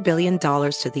 $70 billion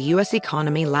to the U.S.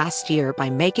 economy last year by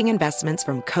making investments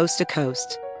from coast to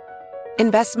coast.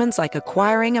 Investments like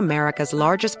acquiring America's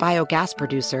largest biogas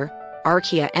producer,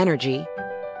 Archaea Energy,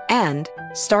 and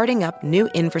starting up new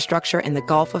infrastructure in the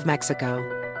Gulf of Mexico.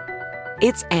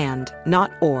 It's and,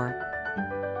 not or.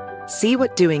 See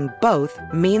what doing both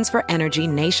means for energy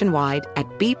nationwide at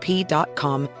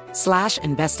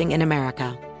bp.com/investing in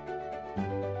America.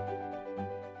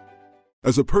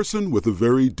 As a person with a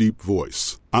very deep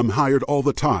voice, I'm hired all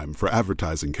the time for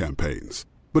advertising campaigns.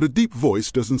 But a deep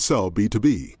voice doesn't sell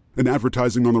B2B, and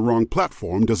advertising on the wrong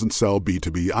platform doesn't sell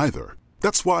B2B either.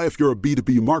 That's why if you're a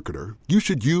B2B marketer, you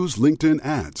should use LinkedIn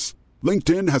ads.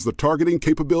 LinkedIn has the targeting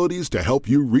capabilities to help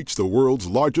you reach the world's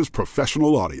largest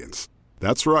professional audience.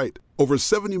 That's right, over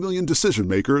 70 million decision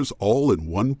makers all in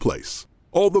one place.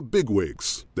 All the big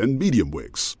wigs and medium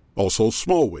wigs, also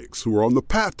small wigs who are on the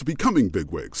path to becoming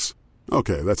big wigs.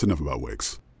 Okay, that's enough about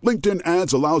wigs. LinkedIn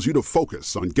ads allows you to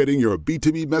focus on getting your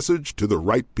B2B message to the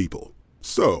right people.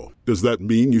 So, does that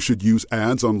mean you should use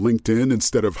ads on LinkedIn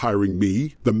instead of hiring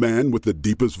me, the man with the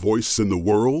deepest voice in the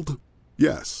world?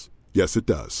 Yes. Yes, it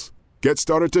does. Get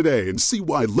started today and see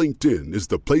why LinkedIn is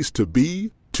the place to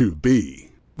be to be.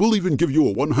 We'll even give you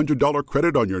a $100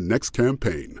 credit on your next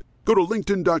campaign. Go to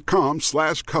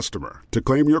linkedin.com/customer to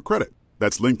claim your credit.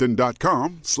 That's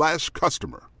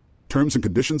linkedin.com/customer. Terms and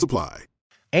conditions apply.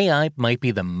 AI might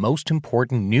be the most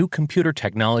important new computer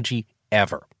technology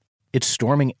ever. It's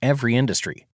storming every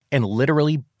industry, and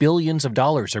literally billions of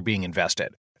dollars are being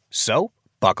invested. So,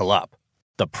 buckle up.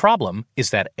 The problem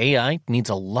is that AI needs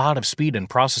a lot of speed and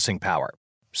processing power.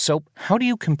 So, how do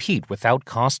you compete without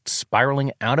costs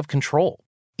spiraling out of control?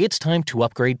 It's time to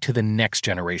upgrade to the next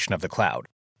generation of the cloud,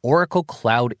 Oracle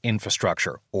Cloud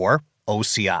Infrastructure, or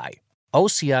OCI.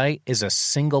 OCI is a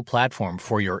single platform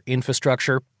for your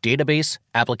infrastructure, database,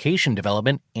 application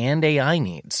development, and AI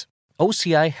needs.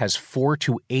 OCI has 4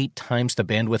 to 8 times the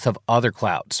bandwidth of other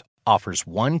clouds, offers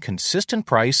one consistent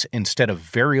price instead of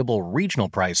variable regional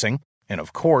pricing, and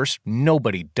of course,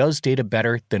 nobody does data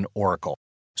better than Oracle.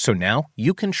 So now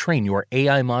you can train your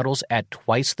AI models at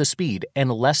twice the speed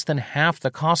and less than half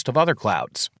the cost of other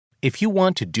clouds. If you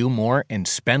want to do more and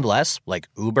spend less, like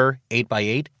Uber,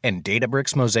 8x8, and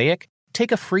Databricks Mosaic,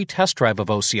 take a free test drive of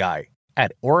OCI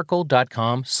at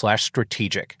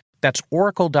oracle.com/strategic. That's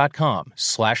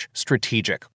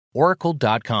oracle.com/strategic.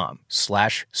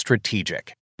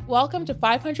 oracle.com/strategic. Welcome to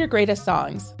 500 Greatest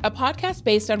Songs, a podcast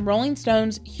based on Rolling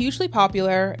Stone's hugely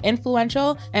popular,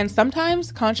 influential, and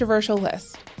sometimes controversial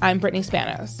list. I'm Brittany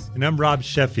Spanos. And I'm Rob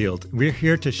Sheffield. We're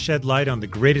here to shed light on the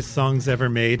greatest songs ever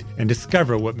made and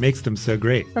discover what makes them so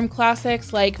great. From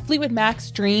classics like Fleetwood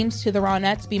Mac's Dreams to the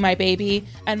Ronettes' Be My Baby,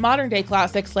 and modern-day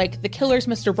classics like The Killer's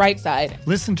Mr. Brightside.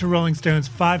 Listen to Rolling Stone's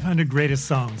 500 Greatest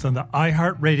Songs on the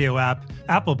iHeartRadio app,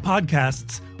 Apple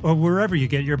Podcasts, or wherever you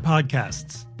get your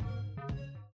podcasts.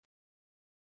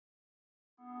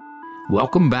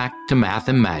 Welcome back to Math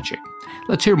and Magic.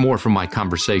 Let's hear more from my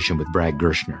conversation with Brad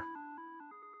Gerstner.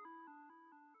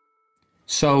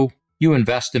 So, you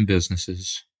invest in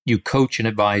businesses, you coach and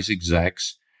advise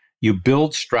execs, you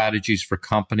build strategies for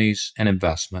companies and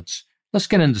investments. Let's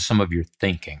get into some of your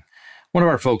thinking. One of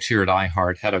our folks here at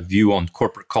iHeart had a view on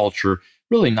corporate culture,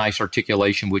 really nice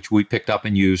articulation, which we picked up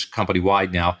and use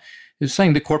company-wide now, is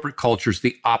saying that corporate culture is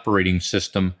the operating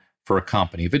system for a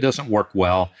company. If it doesn't work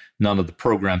well, none of the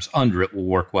programs under it will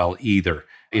work well either.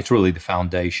 It's really the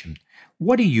foundation.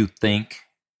 What do you think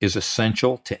is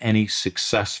essential to any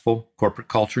successful corporate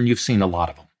culture? And you've seen a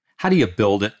lot of them. How do you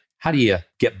build it? How do you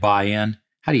get buy-in?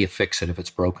 How do you fix it if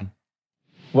it's broken?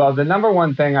 Well, the number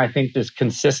one thing I think is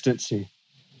consistency.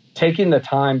 Taking the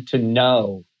time to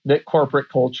know that corporate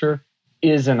culture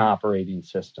is an operating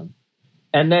system.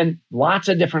 And then lots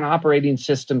of different operating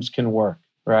systems can work,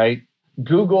 right?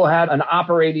 Google had an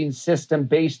operating system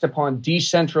based upon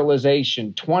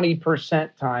decentralization,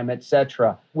 20% time, et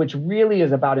cetera, which really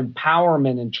is about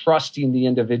empowerment and trusting the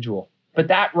individual. But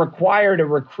that required a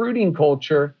recruiting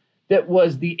culture that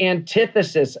was the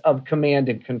antithesis of command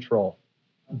and control.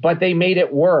 But they made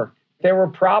it work. There were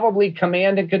probably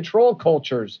command and control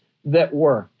cultures that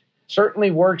worked.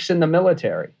 Certainly works in the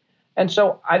military. And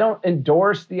so I don't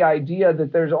endorse the idea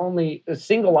that there's only a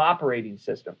single operating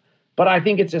system. But I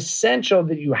think it's essential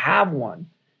that you have one,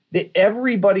 that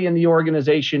everybody in the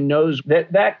organization knows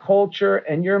that that culture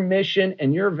and your mission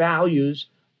and your values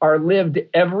are lived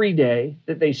every day,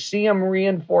 that they see them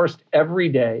reinforced every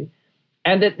day,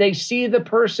 and that they see the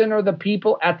person or the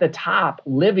people at the top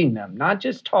living them, not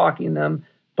just talking them,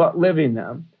 but living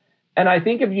them. And I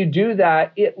think if you do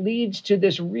that, it leads to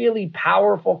this really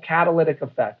powerful catalytic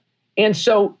effect. And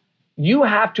so you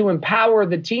have to empower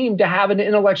the team to have an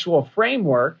intellectual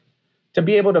framework to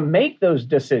be able to make those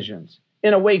decisions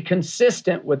in a way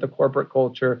consistent with the corporate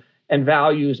culture and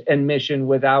values and mission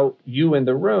without you in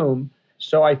the room.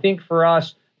 So I think for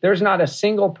us, there's not a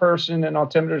single person in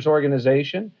Altimeter's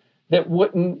organization that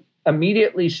wouldn't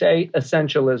immediately say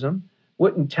essentialism,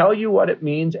 wouldn't tell you what it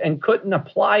means, and couldn't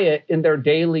apply it in their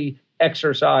daily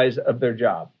exercise of their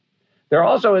job. There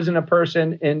also isn't a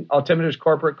person in Altimeter's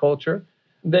corporate culture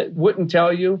that wouldn't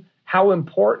tell you how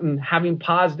important having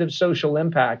positive social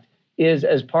impact is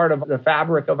as part of the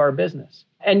fabric of our business.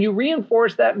 And you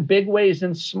reinforce that in big ways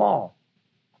and small,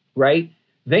 right?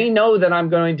 They know that I'm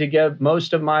going to give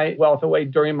most of my wealth away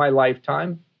during my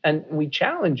lifetime, and we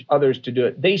challenge others to do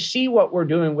it. They see what we're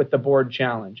doing with the board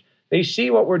challenge. They see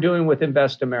what we're doing with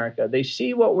Invest America. They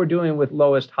see what we're doing with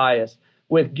Lowest Highest,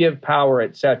 with Give Power,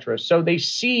 et cetera. So they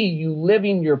see you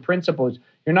living your principles.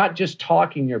 You're not just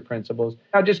talking your principles.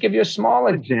 I'll just give you a small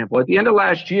example. At the end of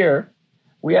last year,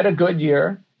 we had a good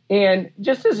year. And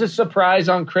just as a surprise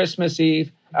on Christmas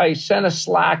Eve, I sent a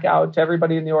Slack out to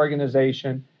everybody in the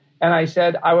organization. And I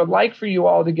said, I would like for you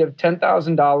all to give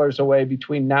 $10,000 away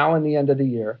between now and the end of the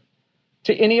year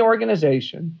to any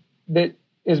organization that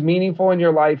is meaningful in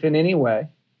your life in any way.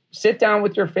 Sit down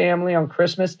with your family on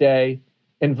Christmas Day,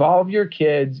 involve your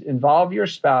kids, involve your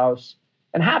spouse,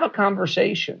 and have a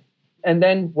conversation. And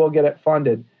then we'll get it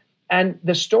funded. And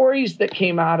the stories that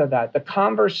came out of that, the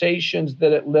conversations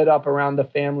that it lit up around the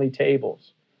family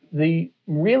tables, the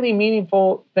really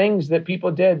meaningful things that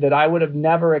people did that I would have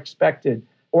never expected,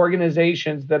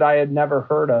 organizations that I had never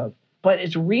heard of. But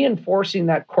it's reinforcing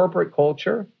that corporate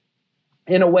culture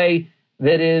in a way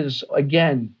that is,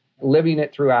 again, living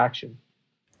it through action.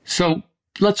 So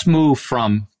let's move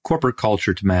from corporate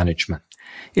culture to management.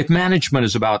 If management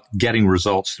is about getting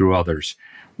results through others,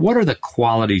 what are the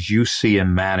qualities you see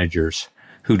in managers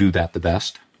who do that the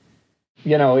best?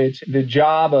 You know, it's the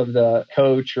job of the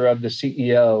coach or of the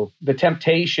CEO. The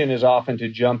temptation is often to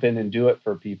jump in and do it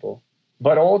for people.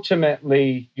 But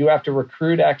ultimately, you have to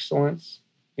recruit excellence.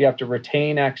 You have to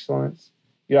retain excellence.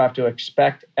 You have to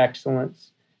expect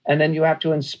excellence. And then you have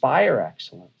to inspire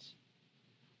excellence.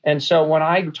 And so when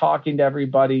I'm talking to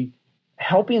everybody,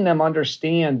 helping them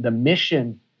understand the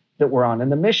mission that we're on.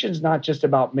 And the mission's not just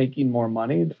about making more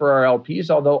money for our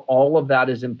LPs, although all of that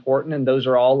is important and those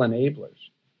are all enablers.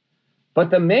 But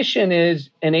the mission is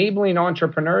enabling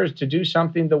entrepreneurs to do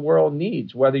something the world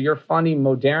needs, whether you're funding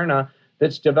Moderna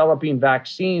that's developing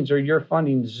vaccines or you're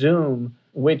funding Zoom,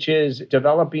 which is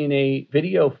developing a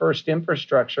video-first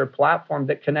infrastructure platform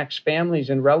that connects families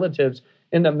and relatives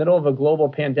in the middle of a global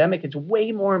pandemic. It's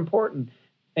way more important.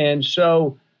 And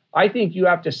so I think you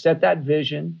have to set that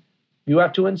vision. You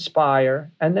have to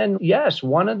inspire. And then, yes,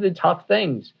 one of the tough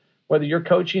things, whether you're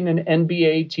coaching an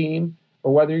NBA team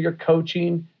or whether you're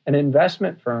coaching an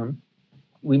investment firm,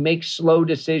 we make slow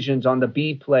decisions on the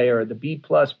B player, the B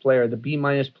plus player, the B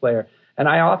minus player. And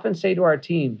I often say to our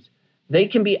teams, they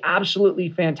can be absolutely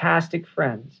fantastic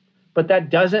friends, but that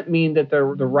doesn't mean that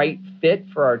they're the right fit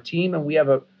for our team. And we have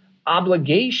an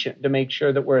obligation to make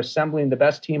sure that we're assembling the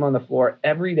best team on the floor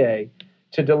every day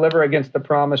to deliver against the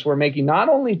promise we're making, not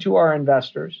only to our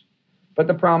investors, but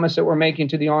the promise that we're making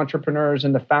to the entrepreneurs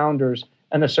and the founders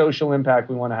and the social impact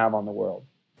we want to have on the world.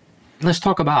 Let's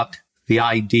talk about the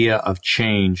idea of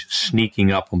change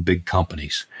sneaking up on big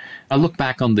companies. I look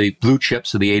back on the blue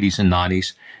chips of the 80s and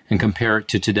 90s and compare it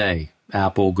to today.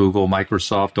 Apple, Google,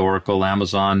 Microsoft, Oracle,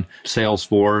 Amazon,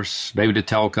 Salesforce, maybe the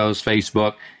telcos,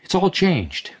 Facebook. It's all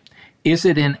changed. Is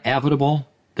it inevitable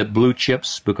that blue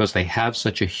chips, because they have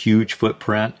such a huge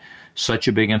footprint, such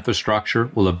a big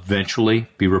infrastructure, will eventually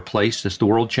be replaced as the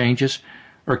world changes?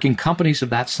 Or can companies of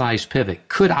that size pivot?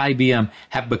 Could IBM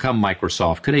have become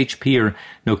Microsoft? Could HP or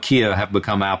Nokia have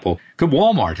become Apple? Could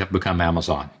Walmart have become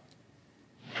Amazon?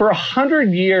 For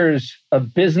 100 years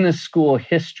of business school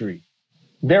history,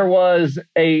 there was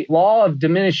a law of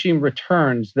diminishing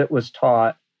returns that was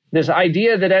taught. This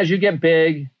idea that as you get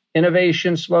big,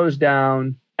 innovation slows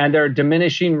down, and there are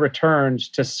diminishing returns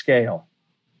to scale.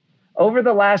 Over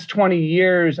the last 20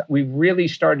 years, we've really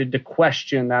started to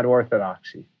question that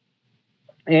orthodoxy.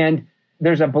 And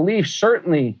there's a belief,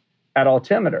 certainly at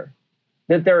Altimeter,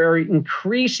 that there are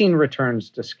increasing returns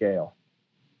to scale.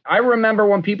 I remember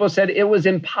when people said it was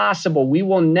impossible. We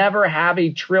will never have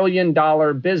a $1 trillion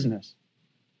business.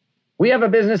 We have a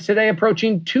business today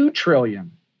approaching $2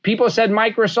 trillion. People said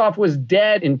Microsoft was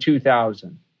dead in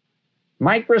 2000.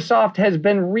 Microsoft has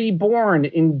been reborn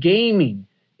in gaming,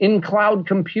 in cloud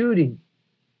computing,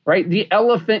 right? The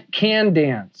elephant can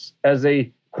dance, as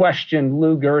they questioned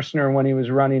Lou Gerstner when he was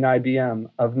running IBM,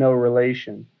 of no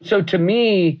relation. So to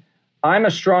me, I'm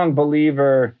a strong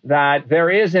believer that there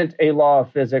isn't a law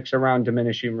of physics around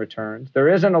diminishing returns. There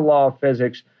isn't a law of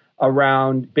physics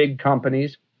around big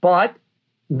companies, but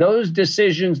those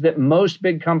decisions that most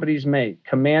big companies make,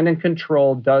 command and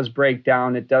control, does break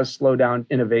down. It does slow down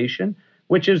innovation,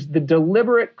 which is the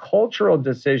deliberate cultural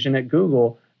decision at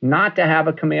Google not to have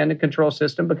a command and control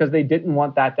system because they didn't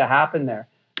want that to happen there.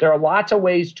 There are lots of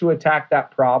ways to attack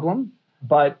that problem,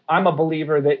 but I'm a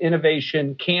believer that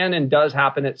innovation can and does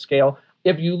happen at scale.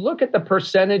 If you look at the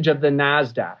percentage of the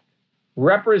NASDAQ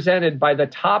represented by the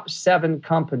top 7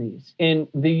 companies in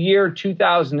the year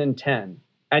 2010,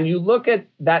 and you look at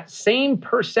that same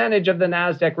percentage of the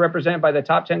NASDAQ represented by the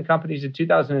top 10 companies in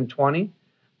 2020,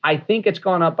 I think it's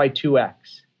gone up by 2x,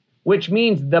 which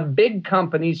means the big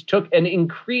companies took an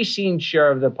increasing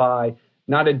share of the pie,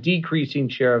 not a decreasing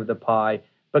share of the pie,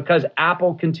 because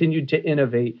Apple continued to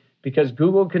innovate, because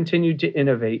Google continued to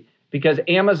innovate, because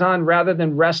Amazon, rather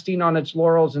than resting on its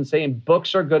laurels and saying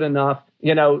books are good enough,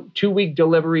 2-week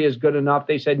delivery is good enough,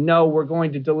 they said, no, we're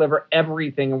going to deliver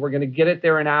everything and we're going to get it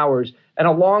there in hours. And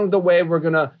along the way, we're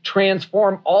going to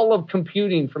transform all of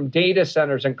computing from data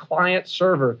centers and client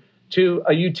server to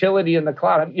a utility in the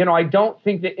cloud. I don't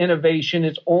think that innovation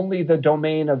is only the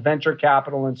domain of venture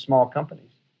capital and small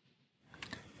companies.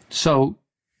 So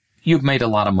you've made a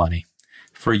lot of money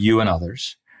for you and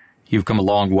others. You've come a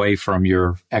long way from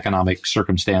your economic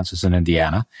circumstances in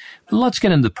Indiana. But let's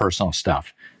get into personal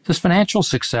stuff. Does financial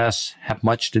success have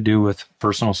much to do with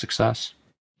personal success?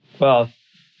 Well,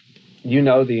 you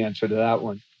know the answer to that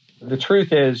one. The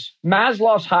truth is,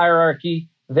 Maslow's hierarchy,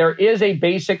 there is a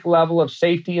basic level of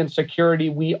safety and security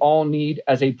we all need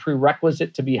as a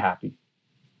prerequisite to be happy.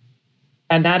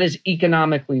 And that is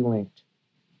economically linked.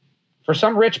 For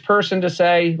some rich person to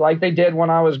say, like they did when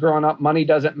I was growing up, money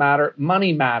doesn't matter,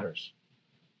 money matters.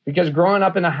 Because growing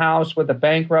up in a house with a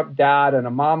bankrupt dad and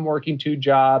a mom working 2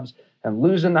 jobs and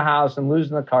losing the house and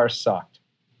losing the car sucked.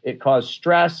 It caused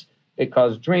stress, it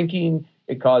caused drinking,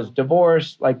 it caused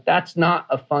divorce. That's not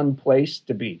a fun place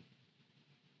to be.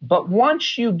 But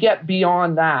once you get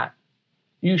beyond that,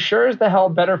 you sure as the hell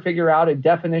better figure out a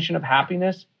definition of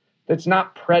happiness that's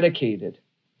not predicated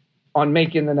on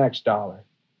making the next dollar.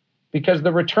 Because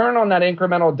the return on that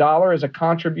incremental dollar as a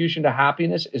contribution to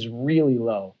happiness is really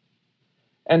low.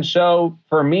 And so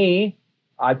for me,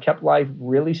 I've kept life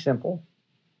really simple.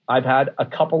 I've had a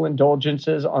couple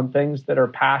indulgences on things that are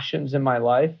passions in my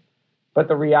life. But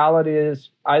the reality is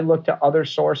I look to other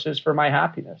sources for my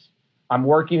happiness. I'm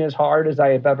working as hard as I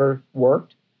have ever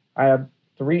worked. I have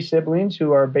 3 siblings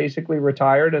who are basically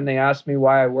retired, and they ask me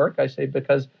why I work. I say,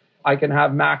 because I can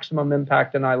have maximum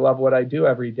impact and I love what I do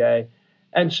every day.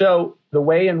 And so the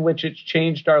way in which it's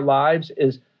changed our lives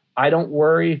is I don't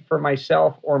worry for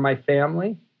myself or my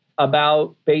family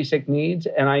about basic needs.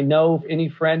 And I know if any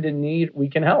friend in need, we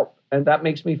can help. And that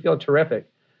makes me feel terrific.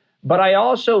 But I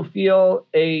also feel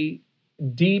a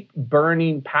deep,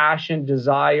 burning passion,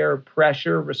 desire,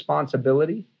 pressure,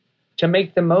 responsibility to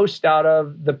make the most out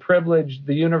of the privilege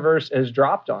the universe has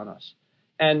dropped on us.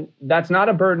 And that's not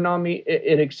a burden on me.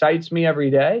 It excites me every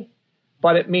day.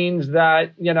 But it means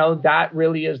that, that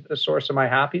really is the source of my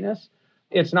happiness.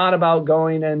 It's not about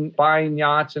going and buying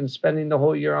yachts and spending the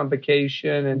whole year on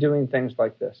vacation and doing things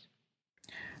like this.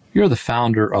 You're the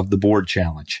founder of the Board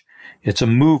Challenge. It's a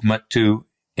movement to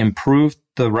improve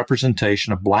the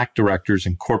representation of Black directors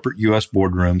in corporate U.S.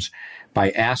 boardrooms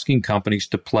by asking companies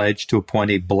to pledge to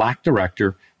appoint a Black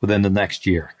director within the next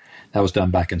year. That was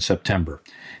done back in September.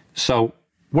 So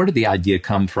where did the idea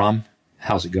come from?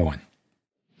 How's it going?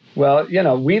 Well,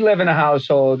 we live in a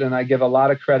household, and I give a lot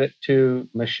of credit to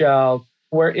Michelle,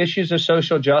 where issues of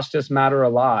social justice matter a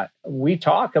lot. We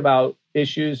talk about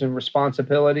issues and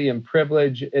responsibility and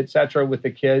privilege, et cetera, with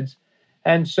the kids.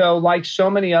 And so, like so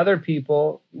many other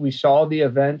people, we saw the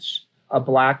events of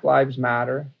Black Lives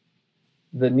Matter,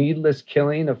 the needless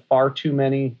killing of far too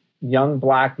many young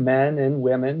Black men and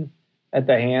women at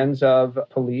the hands of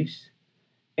police.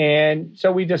 And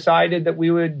so we decided that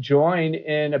we would join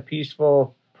in a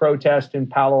peaceful protest in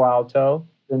Palo Alto,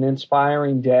 an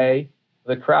inspiring day.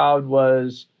 The crowd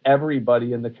was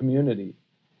everybody in the community.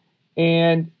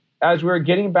 And as we were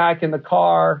getting back in the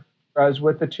car, I was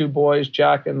with the 2 boys,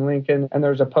 Jack and Lincoln, and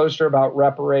there was a poster about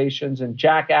reparations. And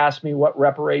Jack asked me what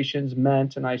reparations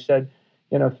meant. And I said,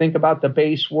 think about the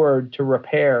base word to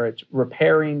repair. It's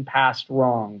repairing past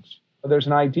wrongs. There's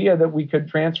an idea that we could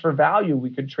transfer value.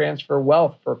 We could transfer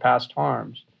wealth for past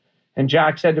harms. And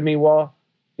Jack said to me, well,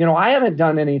 I haven't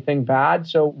done anything bad,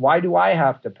 so why do I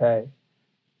have to pay?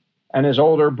 And his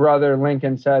older brother,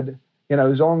 Lincoln, said,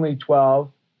 he's only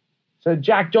 12, said,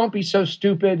 Jack, don't be so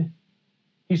stupid.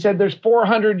 He said, there's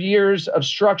 400 years of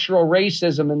structural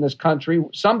racism in this country.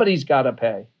 Somebody's got to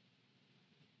pay.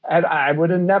 And I would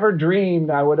have never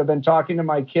dreamed I would have been talking to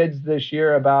my kids this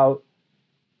year about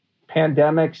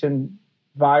pandemics and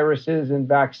viruses and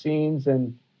vaccines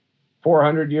and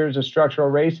 400 years of structural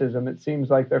racism. It seems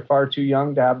like they're far too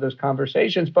young to have those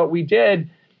conversations, but we did.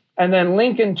 And then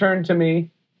Lincoln turned to me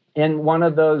in one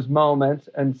of those moments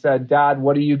and said, Dad,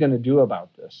 what are you going to do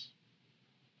about this?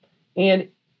 And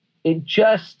it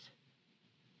just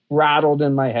rattled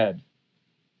in my head.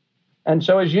 And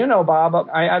so, as you know, Bob,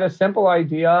 I had a simple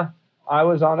idea. I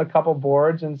was on a couple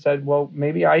boards and said, well,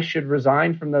 maybe I should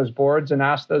resign from those boards and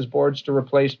ask those boards to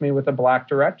replace me with a Black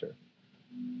director.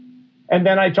 And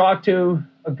then I talked to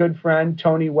a good friend,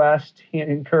 Tony West. He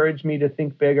encouraged me to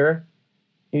think bigger.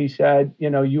 He said,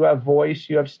 you have voice,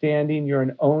 you have standing, you're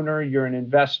an owner, you're an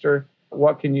investor.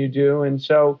 What can you do? And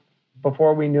so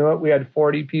before we knew it, we had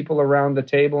 40 people around the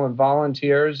table and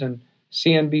volunteers and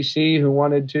CNBC who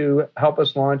wanted to help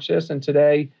us launch this. And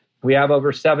today we have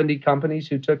over 70 companies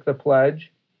who took the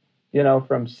pledge,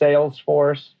 from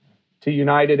Salesforce to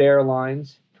United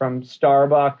Airlines, from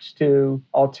Starbucks to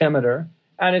Altimeter.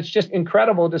 And it's just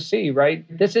incredible to see, right?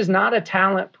 This is not a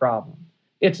talent problem.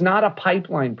 It's not a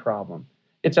pipeline problem.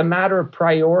 It's a matter of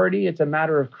priority. It's a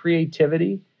matter of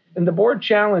creativity. And the Board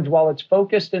Challenge, while it's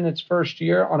focused in its first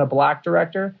year on a Black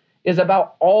director, is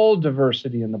about all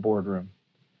diversity in the boardroom,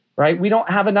 right? We don't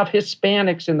have enough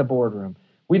Hispanics in the boardroom.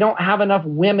 We don't have enough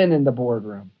women in the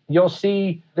boardroom. You'll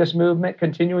see this movement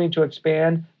continuing to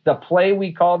expand. The play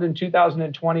we called in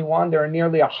 2021, there are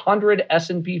nearly 100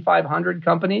 S&P 500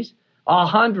 companies,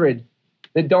 100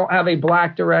 that don't have a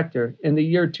Black director. In the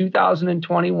year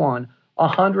 2021,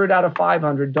 100 out of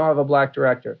 500 don't have a Black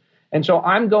director. And so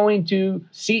I'm going to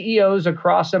CEOs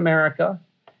across America,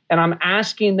 and I'm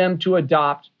asking them to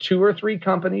adopt 2 or 3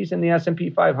 companies in the S&P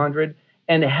 500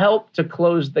 and help to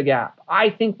close the gap. I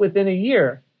think within a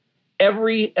year,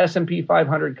 every S&P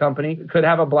 500 company could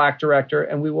have a Black director,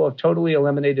 and we will have totally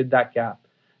eliminated that gap.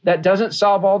 That doesn't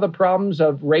solve all the problems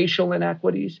of racial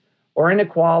inequities or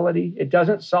inequality. It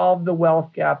doesn't solve the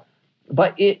wealth gap,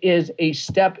 but it is a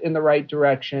step in the right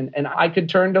direction. And I could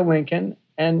turn to Lincoln,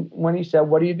 and when he said,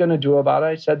 what are you going to do about it?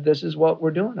 I said, this is what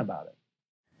we're doing about it.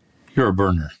 You're a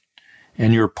burner,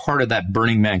 and you're part of that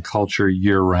Burning Man culture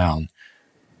year-round.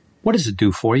 What does it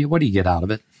do for you? What do you get out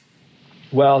of it?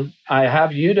 Well, I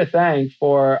have you to thank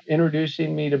for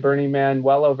introducing me to Burning Man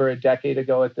well over a decade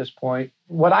ago at this point.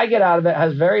 What I get out of it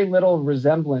has very little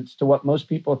resemblance to what most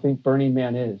people think Burning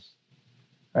Man is,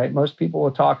 right? Most people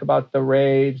will talk about the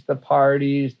raves, the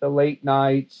parties, the late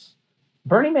nights.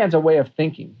 Burning Man's a way of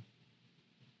thinking.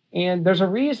 And there's a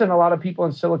reason a lot of people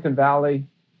in Silicon Valley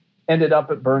ended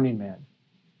up at Burning Man.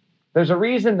 There's a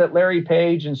reason that Larry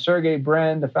Page and Sergey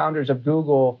Brin, the founders of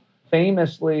Google,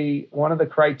 famously, one of the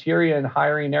criteria in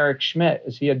hiring Eric Schmidt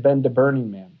is he had been to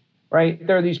Burning Man, right?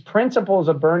 There are these principles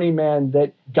of Burning Man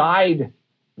that guide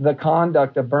the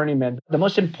conduct of Burning Man. The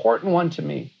most important one to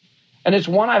me, and it's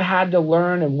one I've had to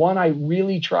learn and one I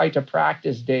really try to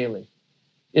practice daily,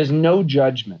 is no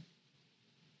judgment.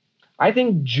 I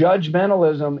think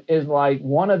judgmentalism is like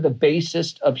one of the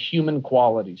basest of human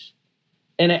qualities.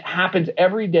 And it happens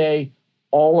every day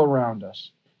all around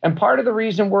us. And part of the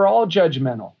reason we're all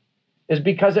judgmental is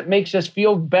because it makes us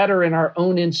feel better in our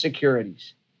own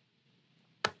insecurities.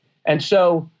 And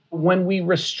so when we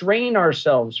restrain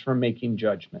ourselves from making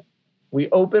judgment, we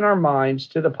open our minds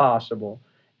to the possible.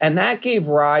 And that gave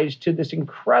rise to this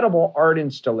incredible art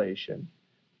installation,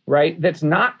 right? That's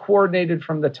not coordinated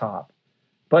from the top,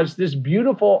 but it's this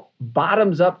beautiful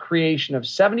bottoms-up creation of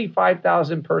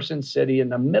 75,000 person city in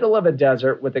the middle of a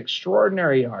desert with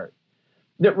extraordinary art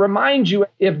that reminds you,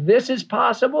 if this is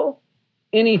possible,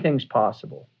 anything's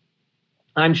possible.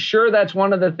 I'm sure that's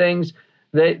one of the things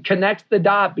that connects the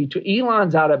dot between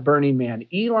Elon's out at Burning Man,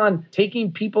 Elon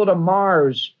taking people to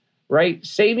Mars, right?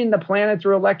 Saving the planet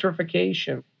through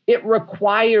electrification. It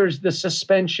requires the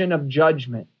suspension of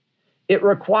judgment. It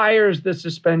requires the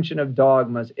suspension of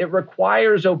dogmas. It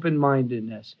requires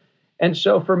open-mindedness. And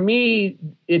so for me,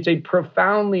 it's a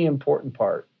profoundly important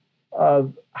part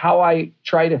of how I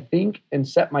try to think and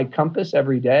set my compass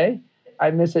every day. I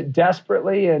miss it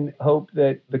desperately and hope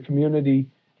that the community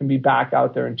can be back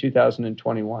out there in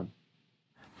 2021.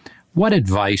 What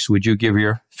advice would you give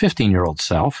your 15-year-old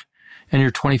self and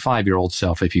your 25-year-old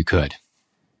self if you could?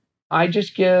 I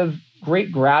just give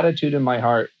great gratitude in my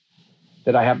heart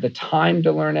that I have the time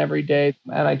to learn every day.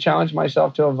 And I challenge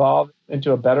myself to evolve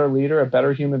into a better leader, a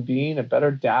better human being, a better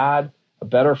dad, a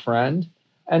better friend.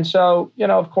 And so,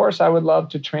 of course, I would love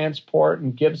to transport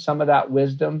and give some of that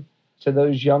wisdom to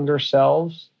those younger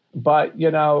selves. But,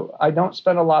 I don't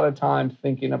spend a lot of time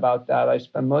thinking about that. I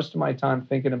spend most of my time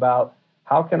thinking about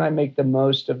how can I make the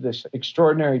most of this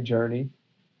extraordinary journey.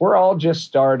 We're all just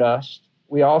stardust.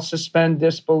 We all suspend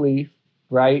disbelief,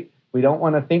 right? We don't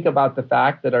want to think about the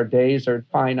fact that our days are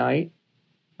finite,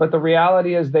 but the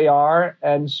reality is they are.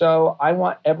 And so I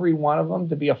want every one of them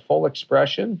to be a full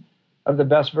expression of the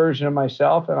best version of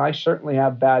myself. And I certainly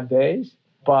have bad days,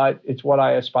 but it's what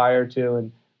I aspire to.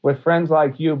 And with friends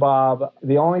like you, Bob,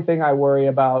 the only thing I worry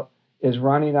about is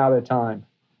running out of time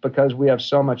because we have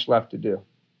so much left to do.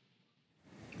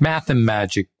 Math and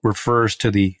magic refers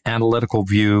to the analytical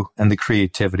view and the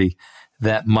creativity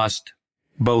that must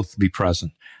both be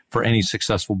present for any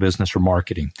successful business or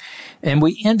marketing. And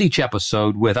we end each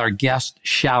episode with our guest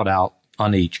shout out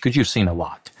on each, because you've seen a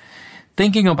lot.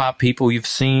 Thinking about people you've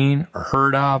seen or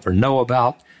heard of or know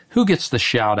about, who gets the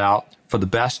shout out for the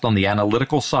best on the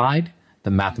analytical side,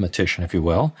 the mathematician, if you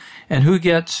will, and who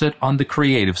gets it on the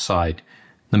creative side,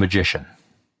 the magician?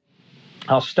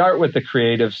 I'll start with the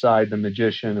creative side, the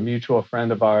magician, a mutual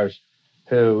friend of ours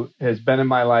who has been in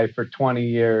my life for 20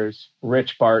 years,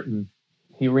 Rich Barton.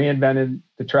 He reinvented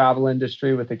the travel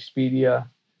industry with Expedia.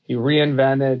 He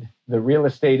reinvented the real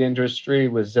estate industry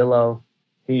with Zillow.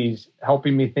 He's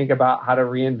helping me think about how to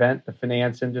reinvent the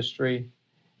finance industry.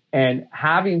 And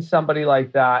having somebody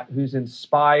like that who's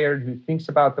inspired, who thinks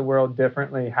about the world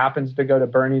differently, happens to go to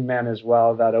Burning Man as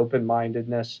well, that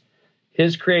open-mindedness,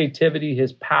 his creativity,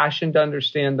 his passion to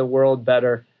understand the world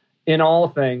better in all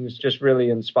things just really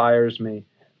inspires me.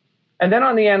 And then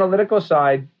on the analytical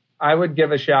side, I would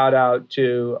give a shout out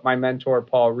to my mentor,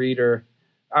 Paul Reeder.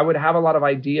 I would have a lot of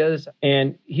ideas,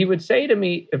 and he would say to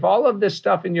me, if all of this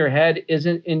stuff in your head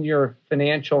isn't in your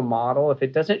financial model, if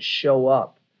it doesn't show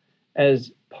up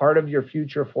as part of your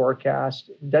future forecast,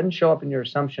 it doesn't show up in your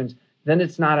assumptions, then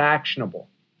it's not actionable,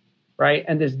 right?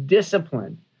 And this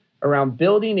discipline around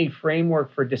building a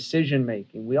framework for decision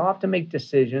making. We often make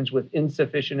decisions with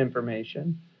insufficient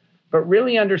information, but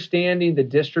really understanding the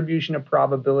distribution of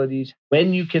probabilities,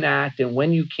 when you can act and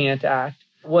when you can't act,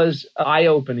 was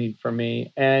eye-opening for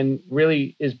me and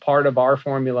really is part of our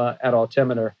formula at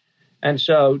Altimeter. And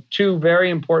so two very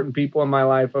important people in my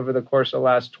life over the course of the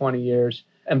last 20 years,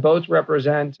 and both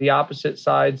represent the opposite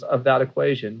sides of that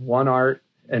equation, one art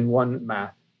and one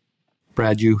math.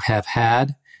 Brad, you have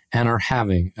had and are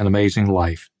having an amazing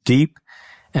life, deep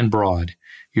and broad.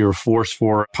 You're a force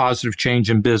for positive change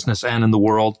in business and in the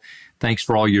world. Thanks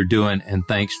for all you're doing, and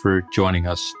thanks for joining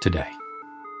us today.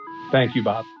 Thank you,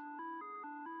 Bob.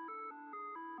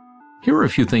 Here are a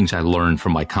few things I learned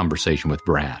from my conversation with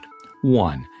Brad.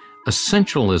 1,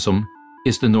 essentialism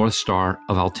is the North Star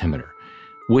of altimeter,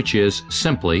 which is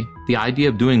simply the idea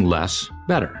of doing less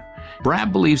better.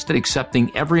 Brad believes that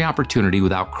accepting every opportunity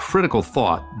without critical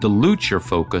thought dilutes your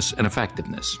focus and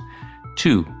effectiveness.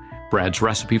 2, Brad's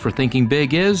recipe for thinking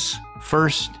big is,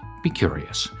 first, be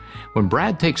curious. When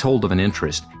Brad takes hold of an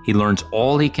interest, he learns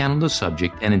all he can on the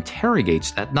subject and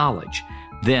interrogates that knowledge.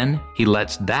 Then he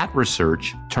lets that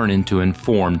research turn into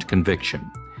informed conviction.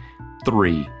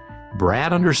 3,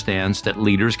 Brad understands that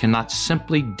leaders cannot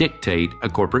simply dictate a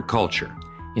corporate culture.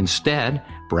 Instead,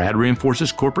 Brad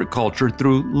reinforces corporate culture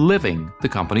through living the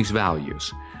company's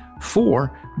values.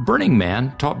 4, Burning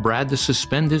Man taught Brad to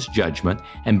suspend his judgment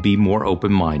and be more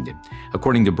open-minded.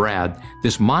 According to Brad,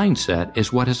 this mindset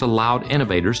is what has allowed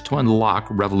innovators to unlock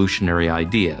revolutionary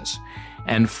ideas.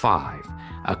 And 5,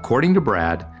 according to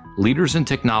Brad, leaders in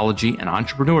technology and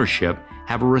entrepreneurship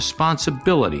have a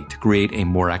responsibility to create a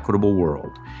more equitable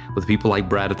world. With people like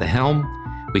Brad at the helm,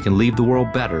 we can leave the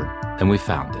world better than we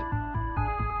found it.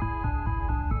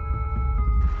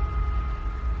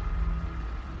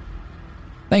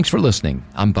 Thanks for listening.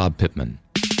 I'm Bob Pittman.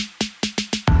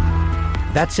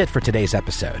 That's it for today's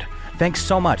episode. Thanks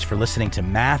so much for listening to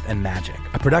Math and Magic,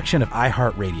 a production of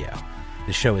iHeartRadio.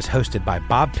 The show is hosted by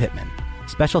Bob Pittman.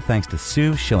 Special thanks to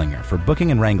Sue Schillinger for booking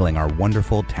and wrangling our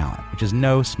wonderful talent, which is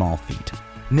no small feat.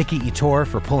 Nikki Ettore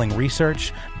for pulling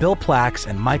research, Bill Plax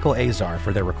and Michael Azar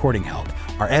for their recording help,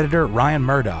 our editor Ryan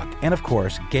Murdoch, and of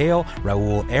course, Gail,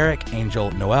 Raul, Eric,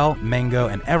 Angel, Noel, Mango,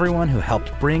 and everyone who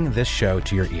helped bring this show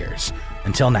to your ears.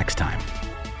 Until next time.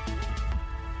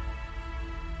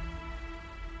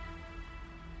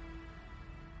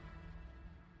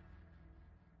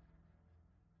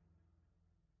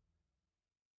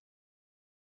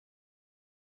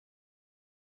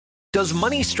 Does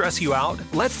money stress you out?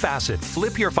 Let Facet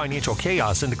flip your financial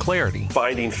chaos into clarity.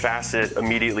 Finding Facet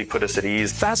immediately put us at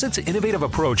ease. Facet's innovative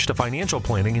approach to financial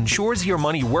planning ensures your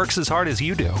money works as hard as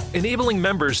you do, enabling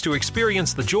members to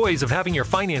experience the joys of having your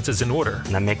finances in order.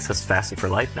 And that makes us Facet for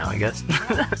life now, I guess.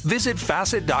 Visit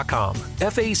Facet.com,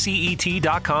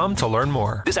 FACET.com to learn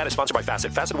more. This ad is sponsored by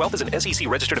Facet. Facet Wealth is an SEC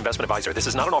registered investment advisor. This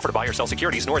is not an offer to buy or sell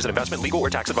securities, nor is it investment, legal, or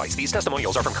tax advice. These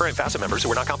testimonials are from current Facet members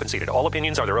who are not compensated. All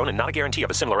opinions are their own and not a guarantee of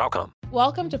a similar outcome.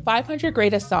 Welcome to 500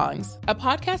 Greatest Songs, a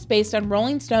podcast based on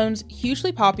Rolling Stone's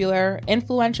hugely popular,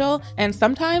 influential, and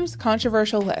sometimes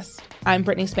controversial list. I'm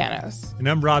Brittany Spanos. And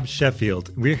I'm Rob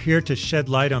Sheffield. We're here to shed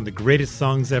light on the greatest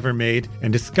songs ever made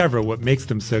and discover what makes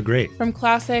them so great. From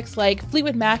classics like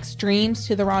Fleetwood Mac's Dreams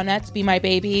to the Ronettes' Be My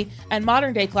Baby, and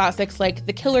modern-day classics like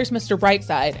The Killer's Mr.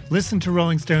 Brightside. Listen to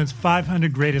Rolling Stone's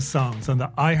 500 Greatest Songs on the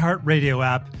iHeartRadio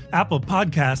app, Apple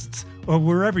Podcasts, or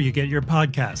wherever you get your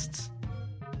podcasts.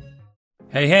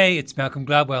 Hey, it's Malcolm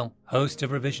Gladwell, host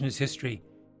of Revisionist History.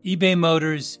 eBay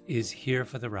Motors is here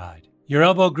for the ride. Your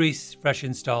elbow grease, fresh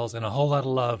installs, and a whole lot of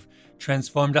love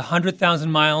transformed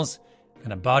 100,000 miles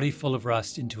and a body full of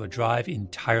rust into a drive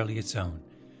entirely its own.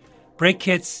 Brake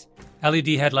kits, LED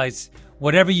headlights,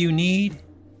 whatever you need,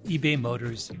 eBay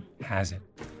Motors has it.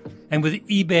 And with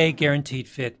eBay Guaranteed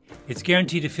Fit, it's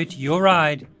guaranteed to fit your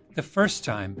ride the first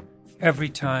time, every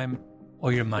time,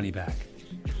 or your money back.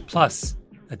 Plus,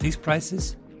 at these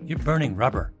prices, you're burning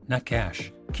rubber, not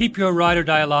cash. Keep your ride or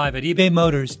die alive at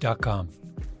ebaymotors.com.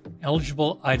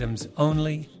 Eligible items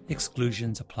only.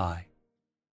 Exclusions apply.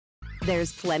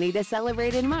 There's plenty to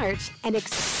celebrate in March and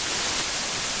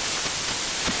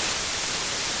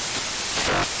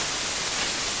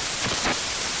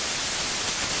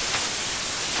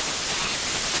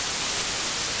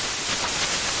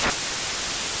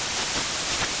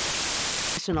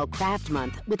National Craft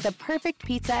Month with the perfect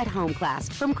pizza at home class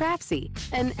from Craftsy.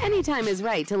 And anytime is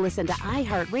right to listen to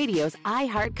iHeartRadio's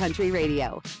iHeart Country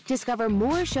Radio. Discover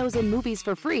more shows and movies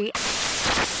for free